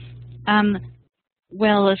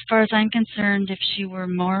 Well, as far as I'm concerned, if she were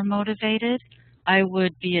more motivated, I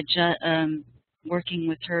would be working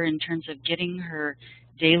with her in terms of getting her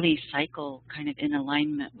daily cycle kind of in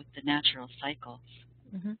alignment with the natural cycles.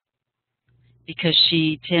 because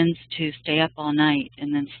she tends to stay up all night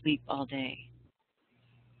and then sleep all day.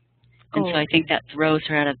 And so I think that throws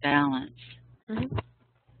her out of balance. Okay.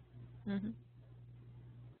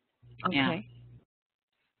 Yeah.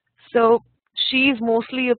 So she's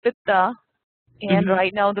mostly a pitta, and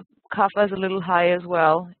right now the kapha is a little high as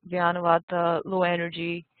well. Vyanavata, low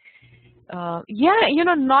energy. Yeah, you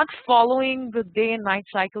know, not following the day and night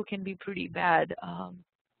cycle can be pretty bad.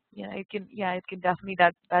 Yeah, it can definitely,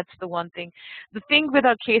 that's the one thing. The thing with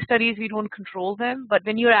our case studies, we don't control them, but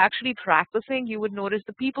when you're actually practicing, you would notice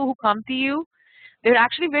the people who come to you, they're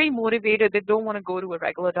actually very motivated. They don't want to go to a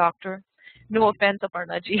regular doctor. No offense,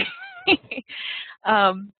 Aparnaji.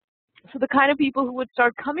 So the kind of people who would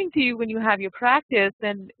start coming to you when you have your practice,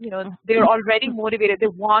 and you know, they're already motivated. They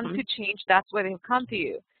want to change. That's why they've come to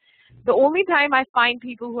you. The only time I find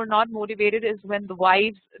people who are not motivated is when the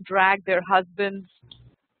wives drag their husbands.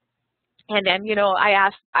 And then, you know, I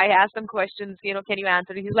ask them questions, you know, can you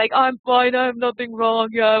answer? He's like, I'm fine, I have nothing wrong.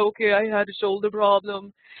 Yeah, okay, I had a shoulder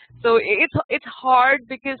problem. So it's hard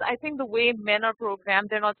because I think the way men are programmed,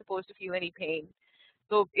 they're not supposed to feel any pain.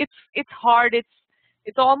 So it's hard.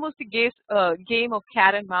 It's almost a game of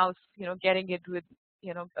cat and mouse, you know, getting into it,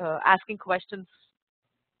 you know, asking questions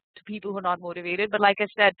to people who are not motivated. But like I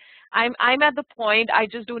said, I'm at the point I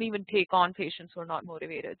just don't even take on patients who are not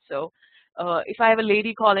motivated. So if I have a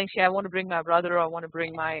lady calling, say I want to bring my brother or I want to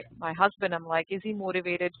bring my husband, I'm like, is he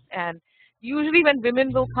motivated? And usually when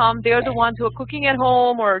women will come, they're the ones who are cooking at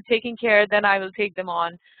home or taking care, then I will take them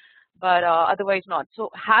on, but otherwise not. So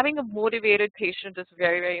having a motivated patient is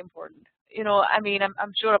very, very important. You know, I mean,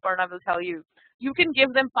 I'm sure Aparna will tell you, you can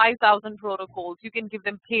give them 5,000 protocols, you can give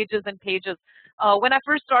them pages and pages. When I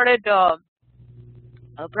first started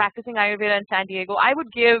practicing Ayurveda in San Diego, I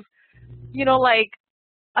would give, you know, like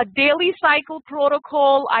a daily cycle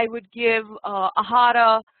protocol. I would give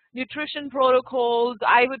ahara, nutrition protocols.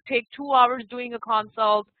 I would take 2 hours doing a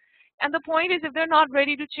consult. And the point is, if they're not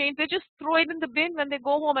ready to change, they just throw it in the bin when they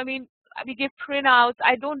go home. I mean, we give printouts.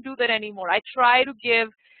 I don't do that anymore. I try to give,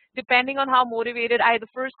 depending on how motivated. The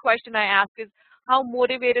first question I ask is, how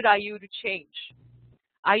motivated are you to change?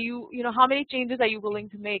 Are you, you know, how many changes are you willing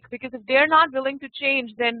to make? Because if they're not willing to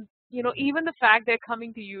change, then, you know, even the fact they're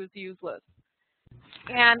coming to you is useless.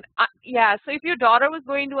 And yeah, so if your daughter was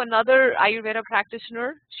going to another Ayurveda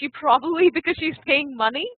practitioner, she probably, because she's paying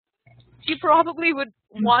money, she probably would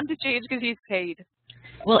want to change because she's paid.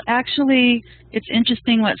 Well, actually, it's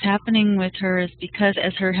interesting what's happening with her is because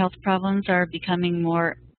as her health problems are becoming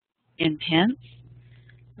more intense,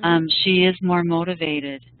 she is more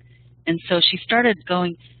motivated. And so she started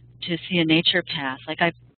going to see a naturopath. Like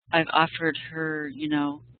I've offered her, you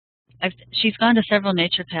know, she's gone to several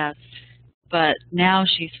naturopaths, but now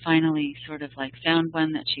she's finally sort of like found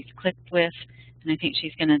one that she's clicked with, and I think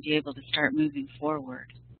she's going to be able to start moving forward.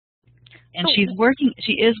 And she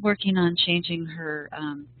is working on changing her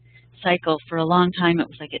cycle. For a long time it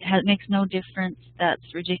was like, it makes no difference, that's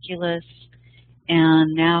ridiculous.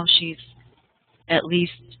 And now she's at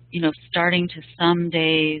least, you know, starting to some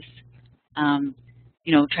days,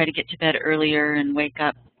 you know, try to get to bed earlier and wake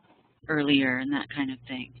up earlier and that kind of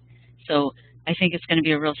thing. So I think it's going to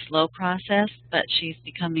be a real slow process, but she's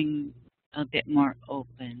becoming a bit more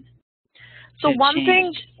open. So one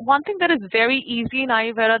thing that is very easy in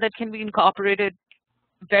Ayurveda that can be incorporated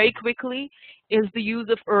very quickly is the use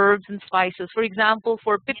of herbs and spices. For example,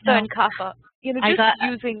 for pitta and kapha, you know, just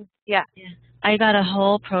using, I got a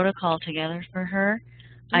whole protocol together for her.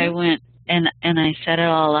 I went and I set it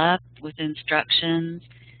all up with instructions,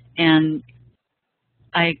 and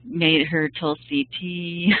I made her tulsi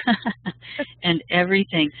tea and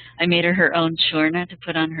everything. I made her own churna to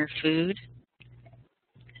put on her food.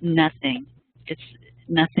 Nothing. It's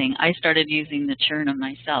nothing. I started using the churna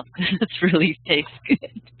myself because it really tastes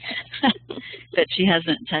good. But she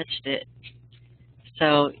hasn't touched it.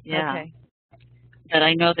 So, yeah. Okay. But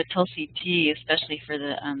I know the tulsi tea, especially for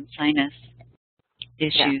the sinus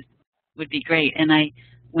issues, would be great. And I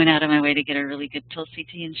went out of my way to get a really good tulsi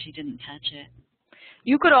tea, and she didn't touch it.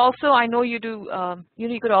 You could also, I know you do, you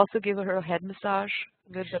know, you could also give her a head massage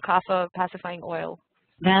with the kapha pacifying oil.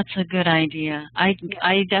 That's a good idea. I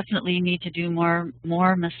definitely need to do more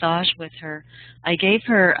massage with her. I gave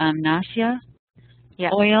her nasya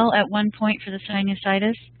oil at one point for the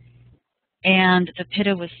sinusitis, and the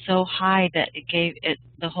pitta was so high that it gave it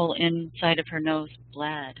the whole inside of her nose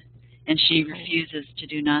bled, and she refuses to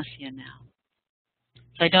do nasya now.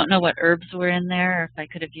 So I don't know what herbs were in there, or if I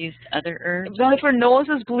could have used other herbs. Well, if her nose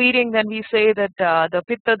is bleeding, then we say that the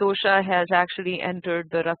pitta dosha has actually entered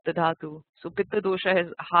the rakta dhatu. So pitta dosha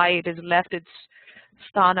is high, it has left its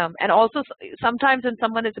sthanam. And also sometimes when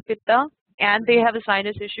someone is a pitta and they have a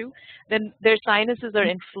sinus issue, then their sinuses are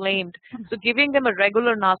inflamed. So giving them a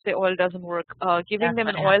regular nase oil doesn't work. Giving That's them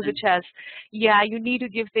what an oil happened. which has, yeah, you need to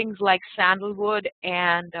give things like sandalwood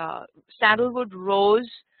and sandalwood rose.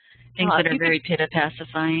 Things that are You can, very pitta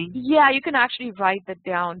pacifying. yeah, you can actually write that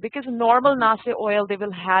down because normal nase oil, they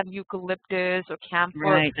will have eucalyptus or camphor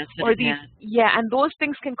Right, that's what or it these, had. yeah, and those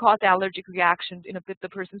things can cause allergic reactions in a pitta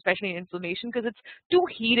person, especially in inflammation, because it's too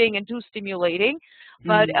heating and too stimulating.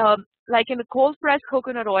 But like in the cold pressed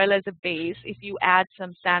coconut oil as a base, if you add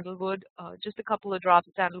some sandalwood, just a couple of drops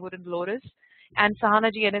of sandalwood and lotus, and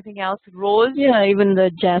Sahanaji, anything else, rose, Yeah, even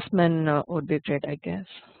the jasmine would be great, I guess.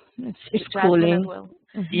 It's jasmine as cooling. well.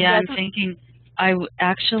 Yeah, Yeah, I'm thinking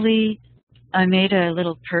I made a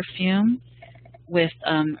little perfume with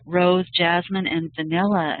rose, jasmine, and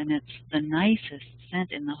vanilla, and it's the nicest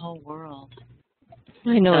scent in the whole world.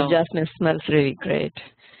 I know So jasmine smells really great.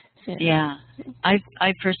 yeah,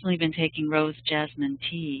 I've personally been taking rose jasmine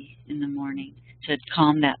tea in the morning to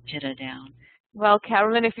calm that pitta down. well,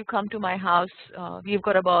 Carolyn, if you come to my house, we've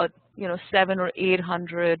got about 700 or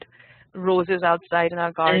 800 roses outside in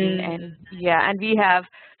our garden, and yeah, and we have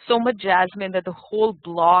so much jasmine that the whole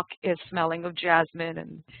block is smelling of jasmine,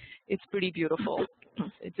 and it's pretty beautiful.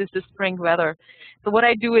 It's just the spring weather. So what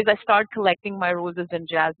I do is I start collecting my roses and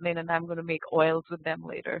jasmine, and I'm going to make oils with them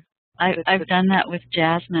later. I've done that with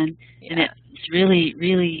jasmine, and Yeah. it's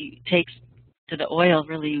really takes to the oil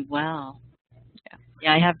really well.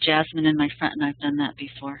 Yeah, I have jasmine in my front, and I've done that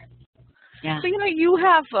before. Yeah. So you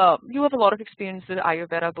have a lot of experience with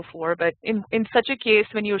Ayurveda before, but in such a case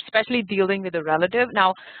when you're especially dealing with a relative.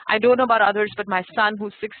 Now I don't know about others, but my son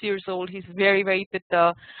who's 6 years old, he's very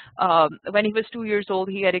pitta. When he was 2 years old,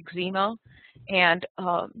 he had eczema, and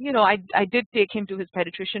I did take him to his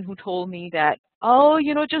pediatrician who told me that, oh,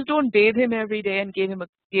 just don't bathe him every day, and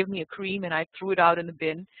gave me a cream, and I threw it out in the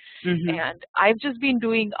bin. And I've just been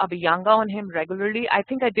doing Abhyanga on him regularly. I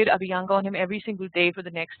think I did Abhyanga on him every single day for the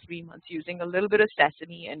next 3 months using a little bit of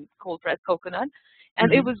sesame and cold pressed coconut.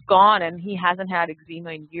 And it was gone, and he hasn't had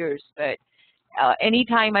eczema in years. But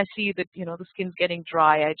anytime I see that, the skin's getting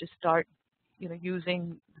dry, I just start,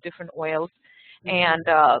 using different oils. And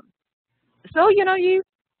so,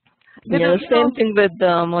 Yeah, the same thing with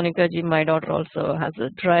Monica Ji. My daughter also has a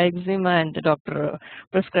dry eczema, and the doctor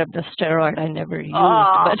prescribed the steroid. I never used,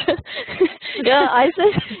 but yeah, I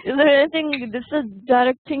said, "Is there anything? This is a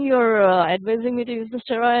direct thing you're advising me to use the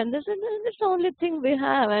steroid?" And they said, "No, "It's the only thing we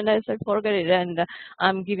have." And I said, "Forget it." And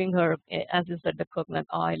I'm giving her, as you said, the coconut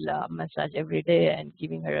oil massage every day, and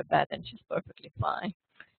giving her a bath, and she's perfectly fine.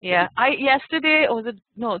 Yeah,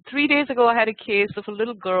 3 days ago, I had a case of a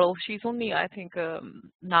little girl. She's only, I think,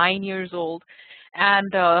 9 years old,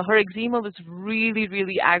 and her eczema was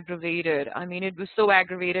really aggravated. I mean, it was so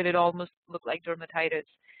aggravated it almost looked like dermatitis.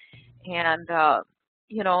 And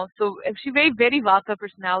so she's very Vata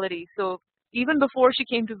personality. So even before she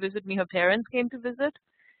came to visit me, her parents came to visit,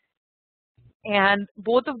 and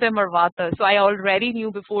both of them are Vata. So I already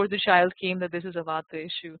knew before the child came that this is a Vata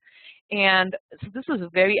issue. And so this is a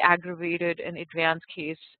very aggravated and advanced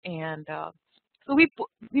case. And so we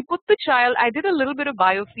put the child, I did a little bit of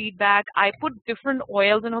biofeedback. I put different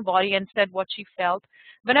oils in her body and said what she felt.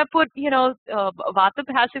 When I put, Vata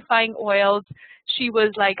pacifying oils, she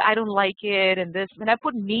was like, I don't like it, and this. When I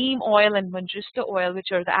put neem oil and manjista oil,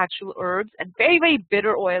 which are the actual herbs, and very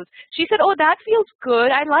bitter oils, she said, oh, that feels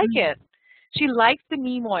good. I like it. She likes the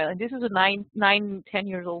neem oil, and this is a 10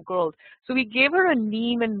 years old girl. So we gave her a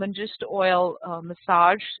neem and manjista oil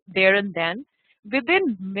massage there and then.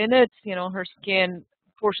 Within minutes, her skin,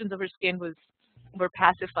 portions of her skin were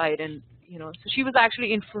pacified, and so she was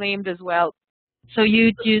actually inflamed as well. So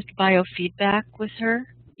you used biofeedback with her?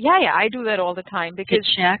 Yeah, I do that all the time because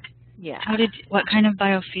to check. Yeah. What kind of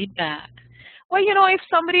biofeedback? Well, if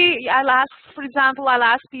somebody, for example, I'll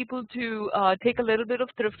ask people to take a little bit of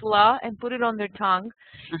triphala and put it on their tongue,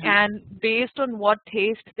 and based on what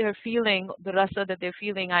taste they're feeling, the rasa that they're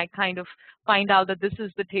feeling, I kind of find out that this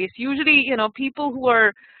is the taste. Usually, people who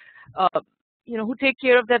are, who take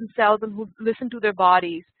care of themselves and who listen to their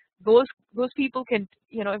bodies, those people can,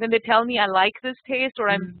 when they tell me I like this taste or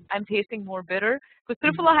I'm tasting more bitter, because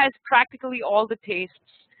triphala has practically all the tastes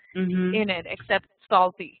in it except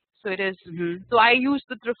salty. So it is. So I use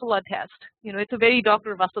the triphala test. It's a very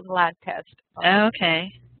Dr. Vasanlad test.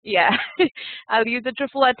 Okay. Yeah, I'll use the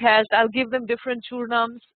triphala test. I'll give them different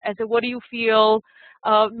churnams. I say, what do you feel?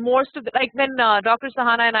 Most of like when Dr.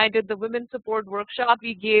 Sahana and I did the women's support workshop,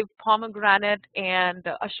 we gave pomegranate and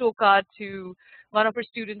ashoka to one of her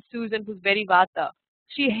students, Susan, who's very Vata.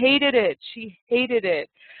 She hated it.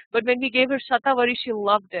 But when we gave her shatavari, she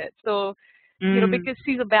loved it. So because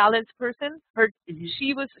she's a balanced person. But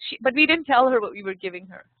we didn't tell her what we were giving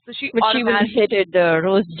her, so she But she will hated the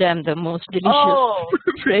rose jam, the most delicious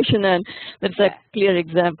preparation, and that's a clear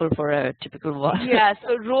example for a typical one. Yeah,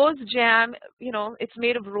 so rose jam, it's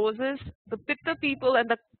made of roses. The Pitta people and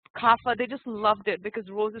the Kapha, they just loved it because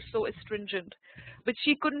rose is so astringent. But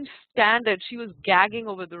she couldn't stand it. She was gagging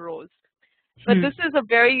over the rose. But this is a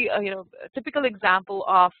very, a typical example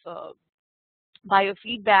of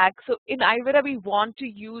biofeedback. So in Ayurveda, we want to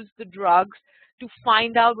use the drugs to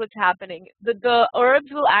find out what's happening. The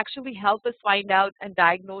herbs will actually help us find out and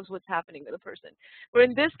diagnose what's happening with a person. But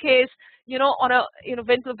in this case, when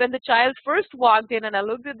the child first walked in and I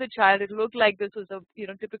looked at the child, it looked like this was a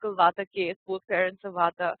typical Vata case, both parents of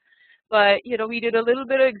Vata. But we did a little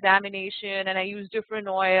bit of examination, and I used different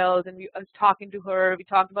oils, and I was talking to her. We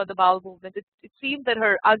talked about the bowel movement. It seemed that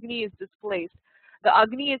her Agni is displaced. The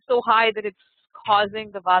Agni is so high that it's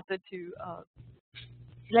causing the Vata to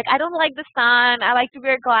like, I don't like the sun, I like to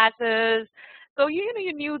wear glasses. So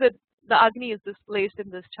you knew that the Agni is displaced in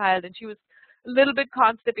this child, and she was a little bit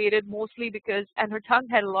constipated, mostly because, and her tongue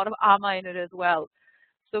had a lot of ama in it as well.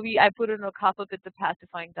 So I put her in a Kapha Pitta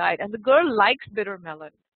pacifying diet, and the girl likes bitter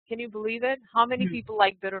melon. Can you believe it? How many people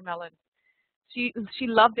like bitter melon? She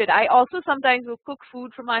loved it. I also sometimes will cook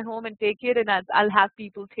food from my home and take it, and I'll have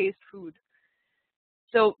people taste food.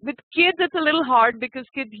 So with kids, it's a little hard because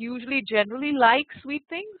kids usually generally like sweet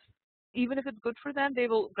things. Even if it's good for them, they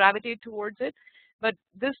will gravitate towards it. But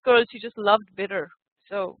this girl, she just loved bitter.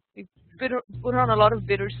 So we put her on a lot of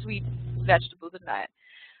bittersweet vegetables in diet.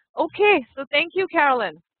 Okay, so thank you,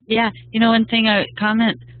 Carolyn. Yeah, one thing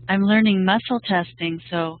I'm learning muscle testing,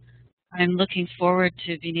 so I'm looking forward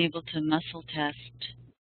to being able to muscle test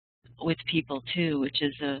with people too, which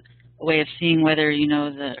is a way of seeing whether,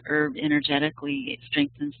 the herb energetically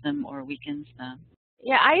strengthens them or weakens them.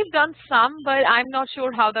 Yeah, I've done some, but I'm not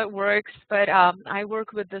sure how that works. But I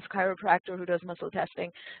work with this chiropractor who does muscle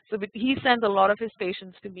testing. So he sends a lot of his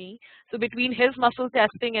patients to me. So between his muscle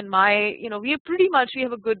testing and my, we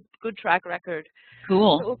have a good track record.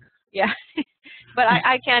 Cool. So, yeah, but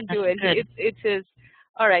I can't do it. It's his.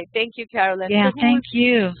 All right. Thank you, Carolyn. Yeah, thank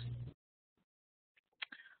you.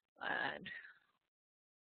 And,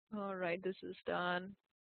 all right, this is done.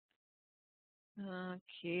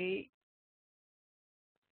 Okay.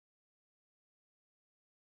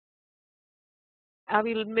 Are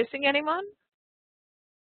we missing anyone?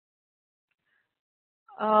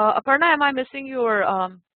 Aparna, am I missing your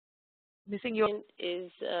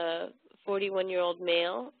is a 41-year-old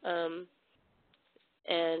male, and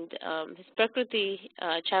his Prakriti,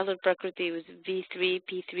 childhood Prakriti was V3,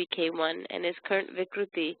 P3K1, and his current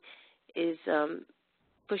Vikruti is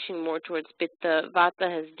pushing more towards Pitta. Vata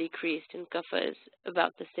has decreased, and Kapha is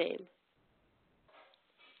about the same.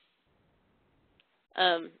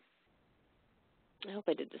 I hope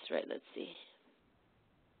I did this right. Let's see.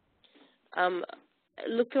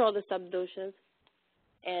 Look through all the subdoshas,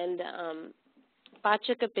 and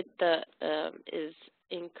Pachaka Pitta is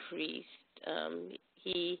increased.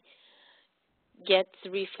 He gets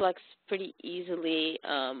reflux pretty easily,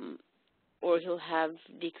 or he'll have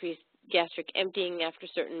decreased gastric emptying after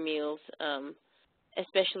certain meals,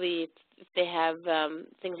 especially if they have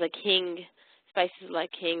things like hing, spices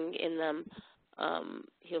like hing in them.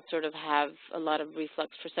 He'll sort of have a lot of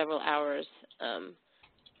reflux for several hours,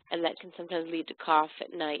 and that can sometimes lead to cough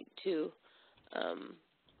at night too.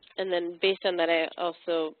 And then based on that, I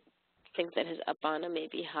also think that his apana may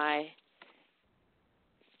be high.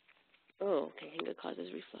 Oh, okay, hinga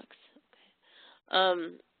causes reflux.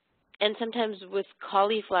 Okay. And sometimes with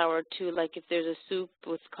cauliflower too, like if there's a soup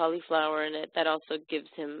with cauliflower in it, that also gives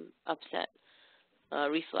him upset,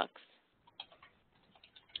 reflux.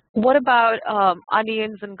 What about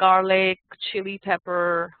onions and garlic, chili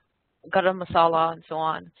pepper, garam masala, and so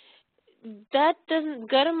on? That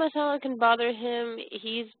doesn't, garam masala can bother him.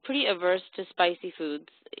 He's pretty averse to spicy foods,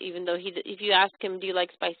 even though if you ask him, do you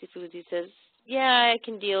like spicy foods, he says, yeah, I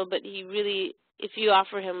can deal, but he really, if you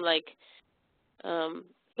offer him like,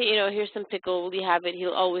 here's some pickle, will you have it,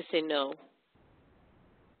 he'll always say no.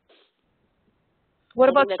 What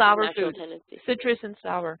about sour food? Citrus and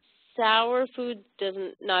sour. Sour food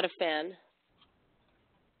not a fan.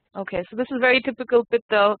 Okay, so this is very typical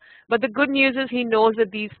Pitta, but the good news is he knows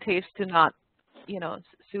that these tastes do not,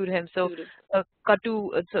 suit him. So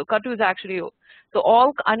Katu is actually, so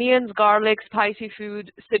all onions, garlic, spicy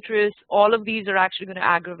food, citrus, all of these are actually going to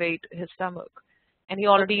aggravate his stomach. And he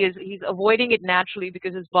already he's avoiding it naturally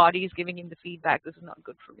because his body is giving him the feedback, this is not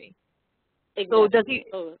good for me. Exactly. So does he,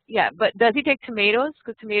 but does he take tomatoes?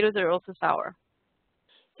 Because tomatoes are also sour.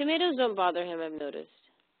 Tomatoes don't bother him, I've noticed.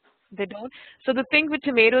 They don't. So the thing with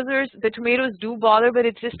tomatoes is the tomatoes do bother, but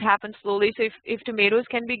it just happens slowly. So if tomatoes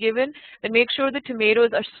can be given, then make sure the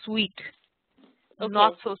tomatoes are sweet,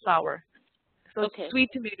 not so sour. So sweet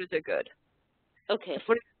tomatoes are good. Okay.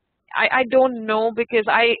 I don't know because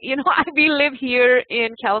we live here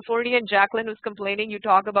in California, and Jacqueline was complaining you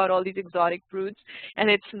talk about all these exotic fruits and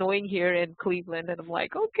it's snowing here in Cleveland, and I'm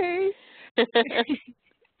like, okay.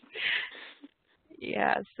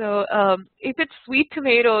 Yeah, so if it's sweet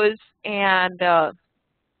tomatoes and they're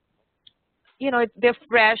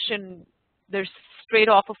fresh and they're straight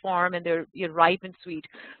off a farm and they're ripe and sweet.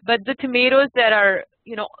 But the tomatoes that are,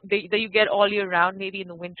 that you get all year round, maybe in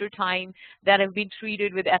the winter time, that have been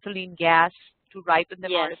treated with ethylene gas to ripen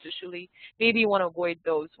them artificially, maybe you want to avoid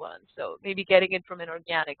those ones. So maybe getting it from an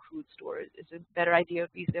organic food store is a better idea.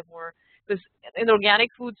 At least they're more, because in the organic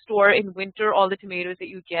food store in winter, all the tomatoes that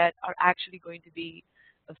you get are actually going to be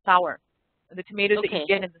sour. And the tomatoes that you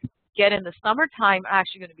get in the summertime are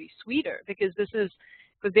actually going to be sweeter because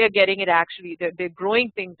they're getting it actually, they're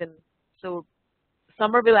growing things, and so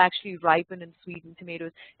summer will actually ripen and sweeten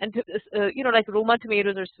tomatoes. And like Roma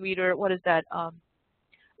tomatoes are sweeter. What is that?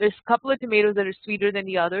 There's a couple of tomatoes that are sweeter than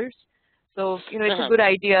the others. So it's a good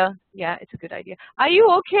idea. Yeah, it's a good idea. Are you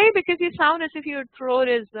okay? Because you sound as if your throat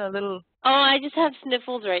is a little. Oh, I just have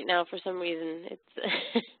sniffles right now for some reason.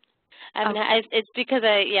 It's it's because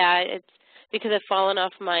it's because I've fallen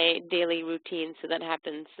off my daily routine, so that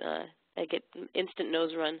happens. I get instant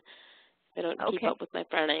nose run. I don't keep up with my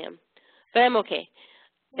pranayama, but I'm okay.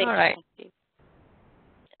 Thanks. All right.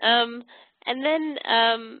 And then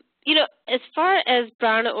as far as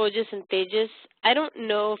prana, ojas, and tejas, I don't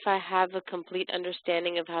know if I have a complete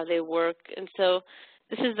understanding of how they work, and so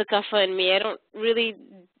this is the kapha in me. I don't really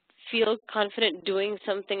feel confident doing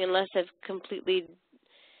something unless I'm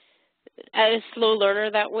a slow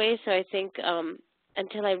learner that way. So I think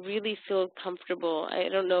until I really feel comfortable, I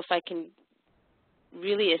don't know if I can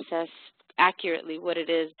really assess accurately what it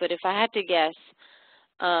is. But if I had to guess,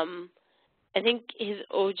 I think his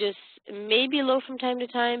ojas may be low from time to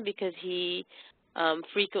time because he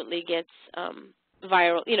frequently gets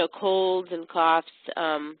viral, colds and coughs,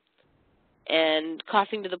 and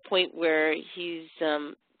coughing to the point where he's,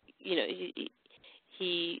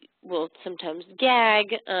 he will sometimes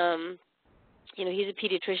gag. He's a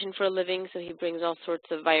pediatrician for a living, so he brings all sorts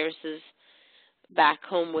of viruses back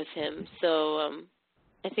home with him. So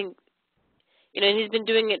I think, and he's been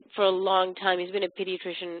doing it for a long time. He's been a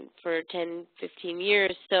pediatrician for 10, 15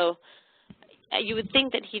 years. So you would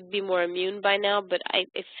think that he'd be more immune by now, but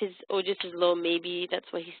if his ojas is low, maybe that's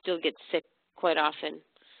why he still gets sick quite often.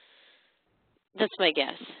 That's my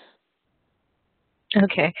guess.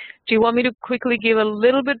 Okay. Do you want me to quickly give a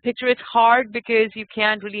little bit picture? It's hard because you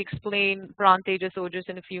can't really explain prana, tejas, ojas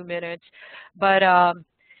in a few minutes. But,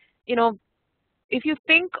 if you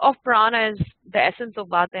think of prana as the essence of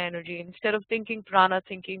vata energy, instead of thinking prana,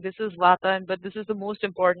 thinking this is vata, but this is the most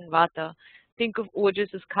important vata. Think of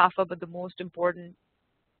ojas as kapha, but the most important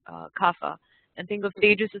kapha. And think of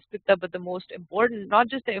tejas as pitta, but the most important, not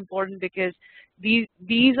just the important, because these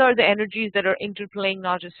are the energies that are interplaying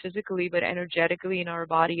not just physically, but energetically in our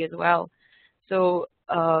body as well. So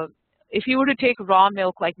if you were to take raw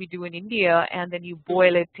milk like we do in India, and then you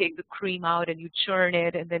boil it, take the cream out, and you churn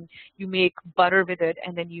it, and then you make butter with it,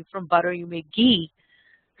 and then from butter you make ghee.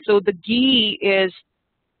 So the ghee is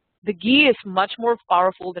much more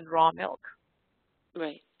powerful than raw milk.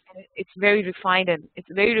 Right. It's very refined, and it's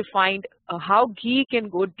very refined how ghee can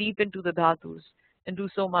go deep into the dhatus and do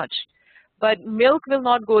so much. But milk will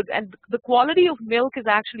not go, and the quality of milk is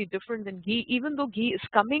actually different than ghee. Even though ghee is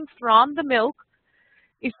coming from the milk,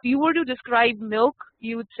 if you were to describe milk,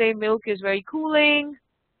 you would say milk is very cooling.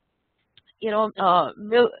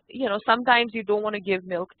 Milk. Sometimes you don't want to give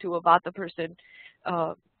milk to a vata person.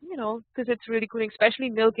 Because it's really cooling, especially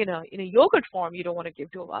milk in a yogurt form. You don't want to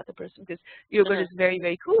give to a vata person because yogurt is very,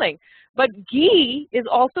 very cooling. But ghee is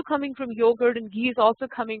also coming from yogurt, and ghee is also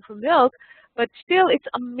coming from milk. But still, it's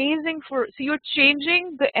amazing so you're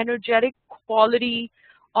changing the energetic quality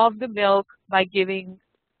of the milk by giving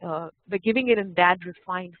it in that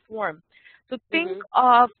refined form. So think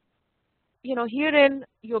of, herein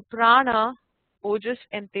your prana, ojas,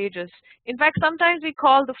 and tejas. In fact, sometimes we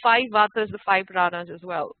call the 5 vatas the 5 pranas as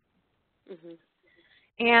well.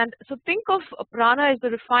 And so think of prana as the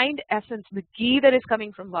refined essence, the ghee that is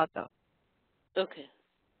coming from vata. Okay.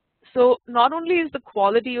 So not only is the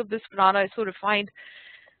quality of this prana so refined,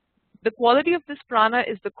 the quality of this prana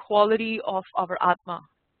is the quality of our atma.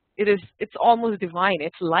 It's almost divine.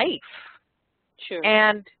 It's life. Sure.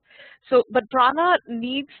 And So, but prana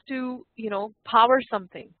needs to, power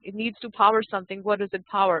something. It needs to power something. What does it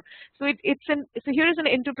power? So so here is an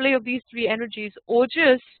interplay of these three energies.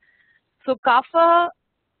 Ojas, so kapha,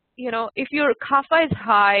 if your kapha is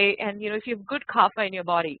high and, if you have good kapha in your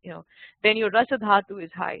body, then your rasa dhatu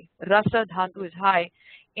is high. Rasa dhatu is high.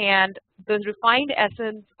 And the refined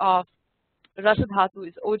essence of rasa dhatu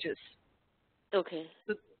is ojas. Okay.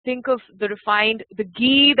 So think of the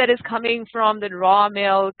ghee that is coming from the raw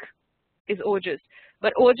milk is ojas.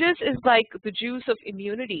 But ojas is like the juice of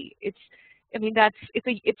immunity. It's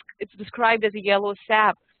described as a yellow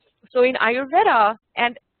sap. So in Ayurveda,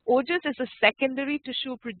 and ojas is a secondary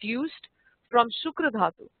tissue produced from shukra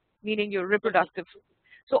dhatu, meaning your reproductive.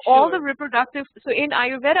 So all the reproductive. So in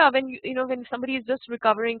Ayurveda, when somebody is just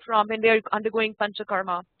recovering from, when they are undergoing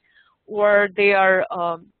panchakarma, or they are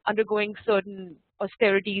undergoing certain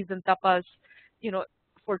austerities and tapas,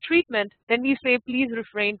 for treatment, then we say please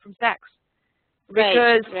refrain from sex.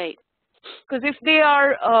 Because if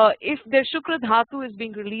if their shukra dhatu is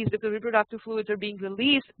being released, if the reproductive fluids are being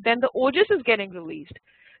released, then the ojas is getting released.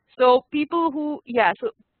 So people who,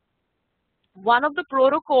 so one of the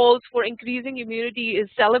protocols for increasing immunity is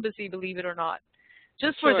celibacy, believe it or not,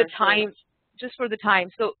 just for the time.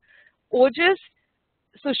 So ojas,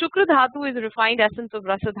 so shukra dhatu is a refined essence of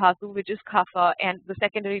rasa dhatu, which is kapha, and the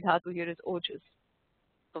secondary dhatu here is ojas.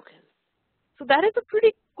 Okay. So that is a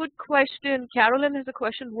pretty good question. Carolyn has a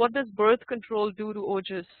question. What does birth control do to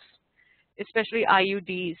ojas, especially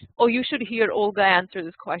IUDs? Oh, you should hear Olga answer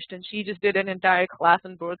this question. She just did an entire class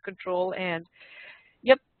on birth control. And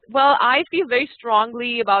yep, well, I feel very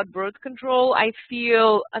strongly about birth control.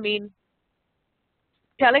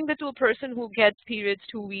 Telling that to a person who gets periods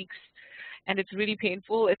 2 weeks and it's really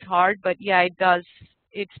painful, it's hard, but yeah, it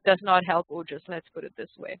does not help ojas, let's put it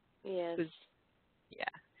this way. Yes. Yeah.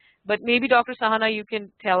 But maybe Dr. Sahana, you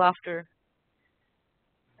can tell after.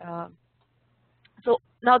 So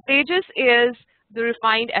now tejas is the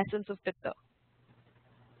refined essence of pitta.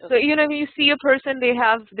 So when you see a person,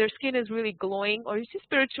 their skin is really glowing, or you see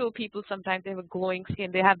spiritual people sometimes, they have a glowing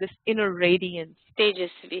skin, they have this inner radiance.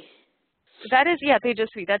 Tejasvi. That is,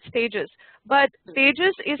 Tejasvi, that's Tejas. But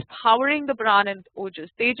Tejas is powering the prana and ojas.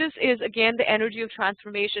 Tejas is, again, the energy of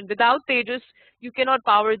transformation. Without Tejas, you cannot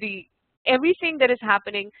power everything that is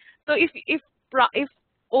happening. So if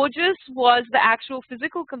ojas was the actual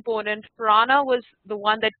physical component, prana was the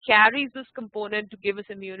one that carries this component to give us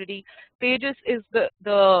immunity. Tejas is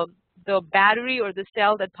the battery or the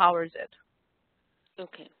cell that powers it.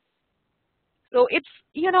 Okay. So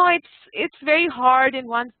it's very hard in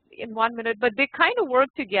 1 minute, but they kind of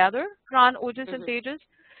work together, prana, ojas, and tejas.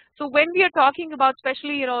 So when we are talking about,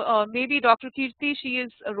 especially, maybe Dr. Kirti, she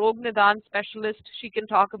is a Rog Nidan specialist, she can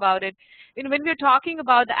talk about it. When we are talking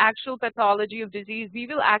about the actual pathology of disease, we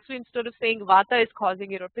will actually, instead of saying Vata is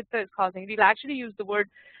causing it or Pitta is causing it, we'll actually use the word,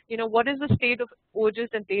 what is the state of ojas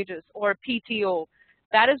and tejas, or PTO.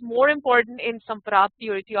 That is more important in Samprapti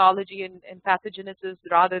or etiology and pathogenesis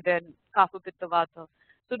rather than Kapha, Pitta, Vata.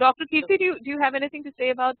 So Dr. Kirti, do you have anything to say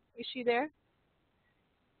about, is she there?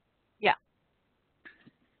 Yeah.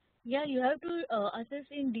 Yeah, you have to assess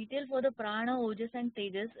in detail for the prana, ojas, and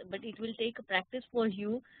tejas, but it will take a practice for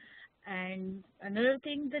you. And another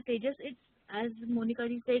thing, the tejas, it's, as Monica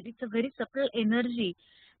said, it's a very subtle energy,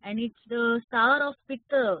 and it's the star of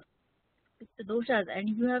pitta doshas, and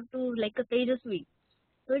you have to, like a tejasvi.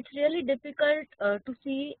 So it's really difficult to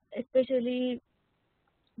see, especially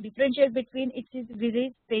differentiate between it is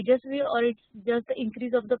tejasvi or it's just the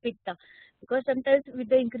increase of the pitta. Because sometimes with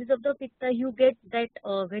the increase of the pitta, you get that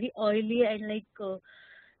very oily and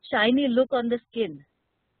shiny look on the skin.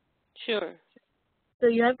 Sure. So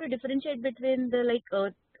you have to differentiate between the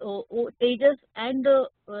tejas and the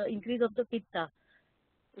increase of the pitta.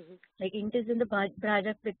 Like increase in the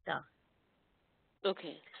Brajak pitta.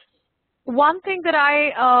 Okay. One thing that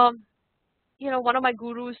one of my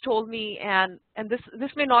gurus told me, and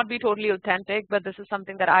this may not be totally authentic, but this is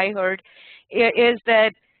something that I heard, is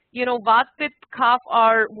that Vat, Pitta, Kapha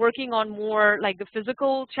are working on more like the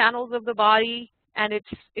physical channels of the body, and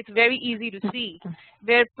it's very easy to see.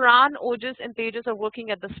 Where Pran, Ojas, and Tejas are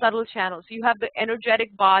working at the subtle channels. So you have the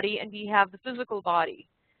energetic body, and we have the physical body.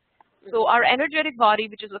 So our energetic body,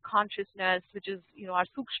 which is a consciousness, which is our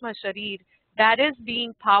Sukshma Sharir, that is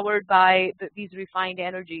being powered by these refined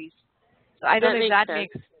energies. So I don't know if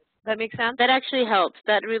that makes sense. That actually helps.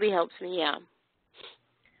 That really helps me. Yeah.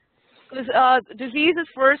 Because disease is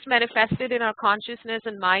first manifested in our consciousness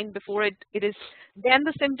and mind before then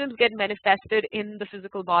the symptoms get manifested in the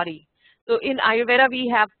physical body. So in Ayurveda, we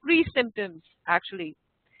have 3 symptoms, actually.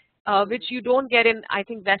 which you don't get in, I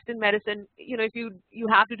think, Western medicine. You know, if you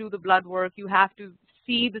have to do the blood work, you have to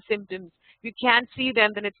see the symptoms. If you can't see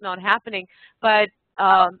them, then it's not happening. But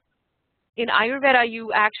in Ayurveda,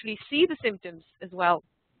 you actually see the symptoms as well.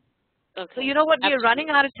 Okay. So you know what, we are Absolutely. running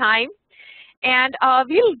out of time. And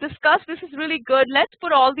we'll discuss, this is really good. Let's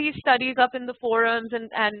put all these studies up in the forums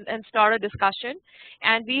and start a discussion.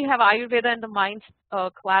 And we have Ayurveda and the Minds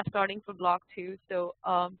class starting for block 2. So,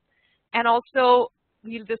 and also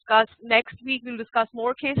we'll discuss, next week we'll discuss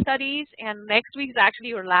more case studies. And next week is actually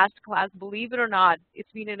your last class, believe it or not.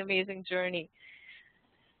 It's been an amazing journey.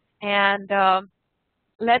 And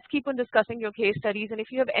let's keep on discussing your case studies. And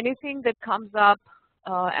if you have anything that comes up,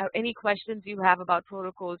 any questions you have about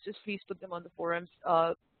protocols, just please put them on the forums.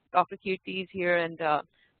 Dr. Kirti is here and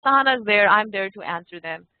Sahana is there. I'm there to answer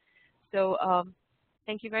them. So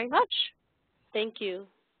thank you very much. Thank you.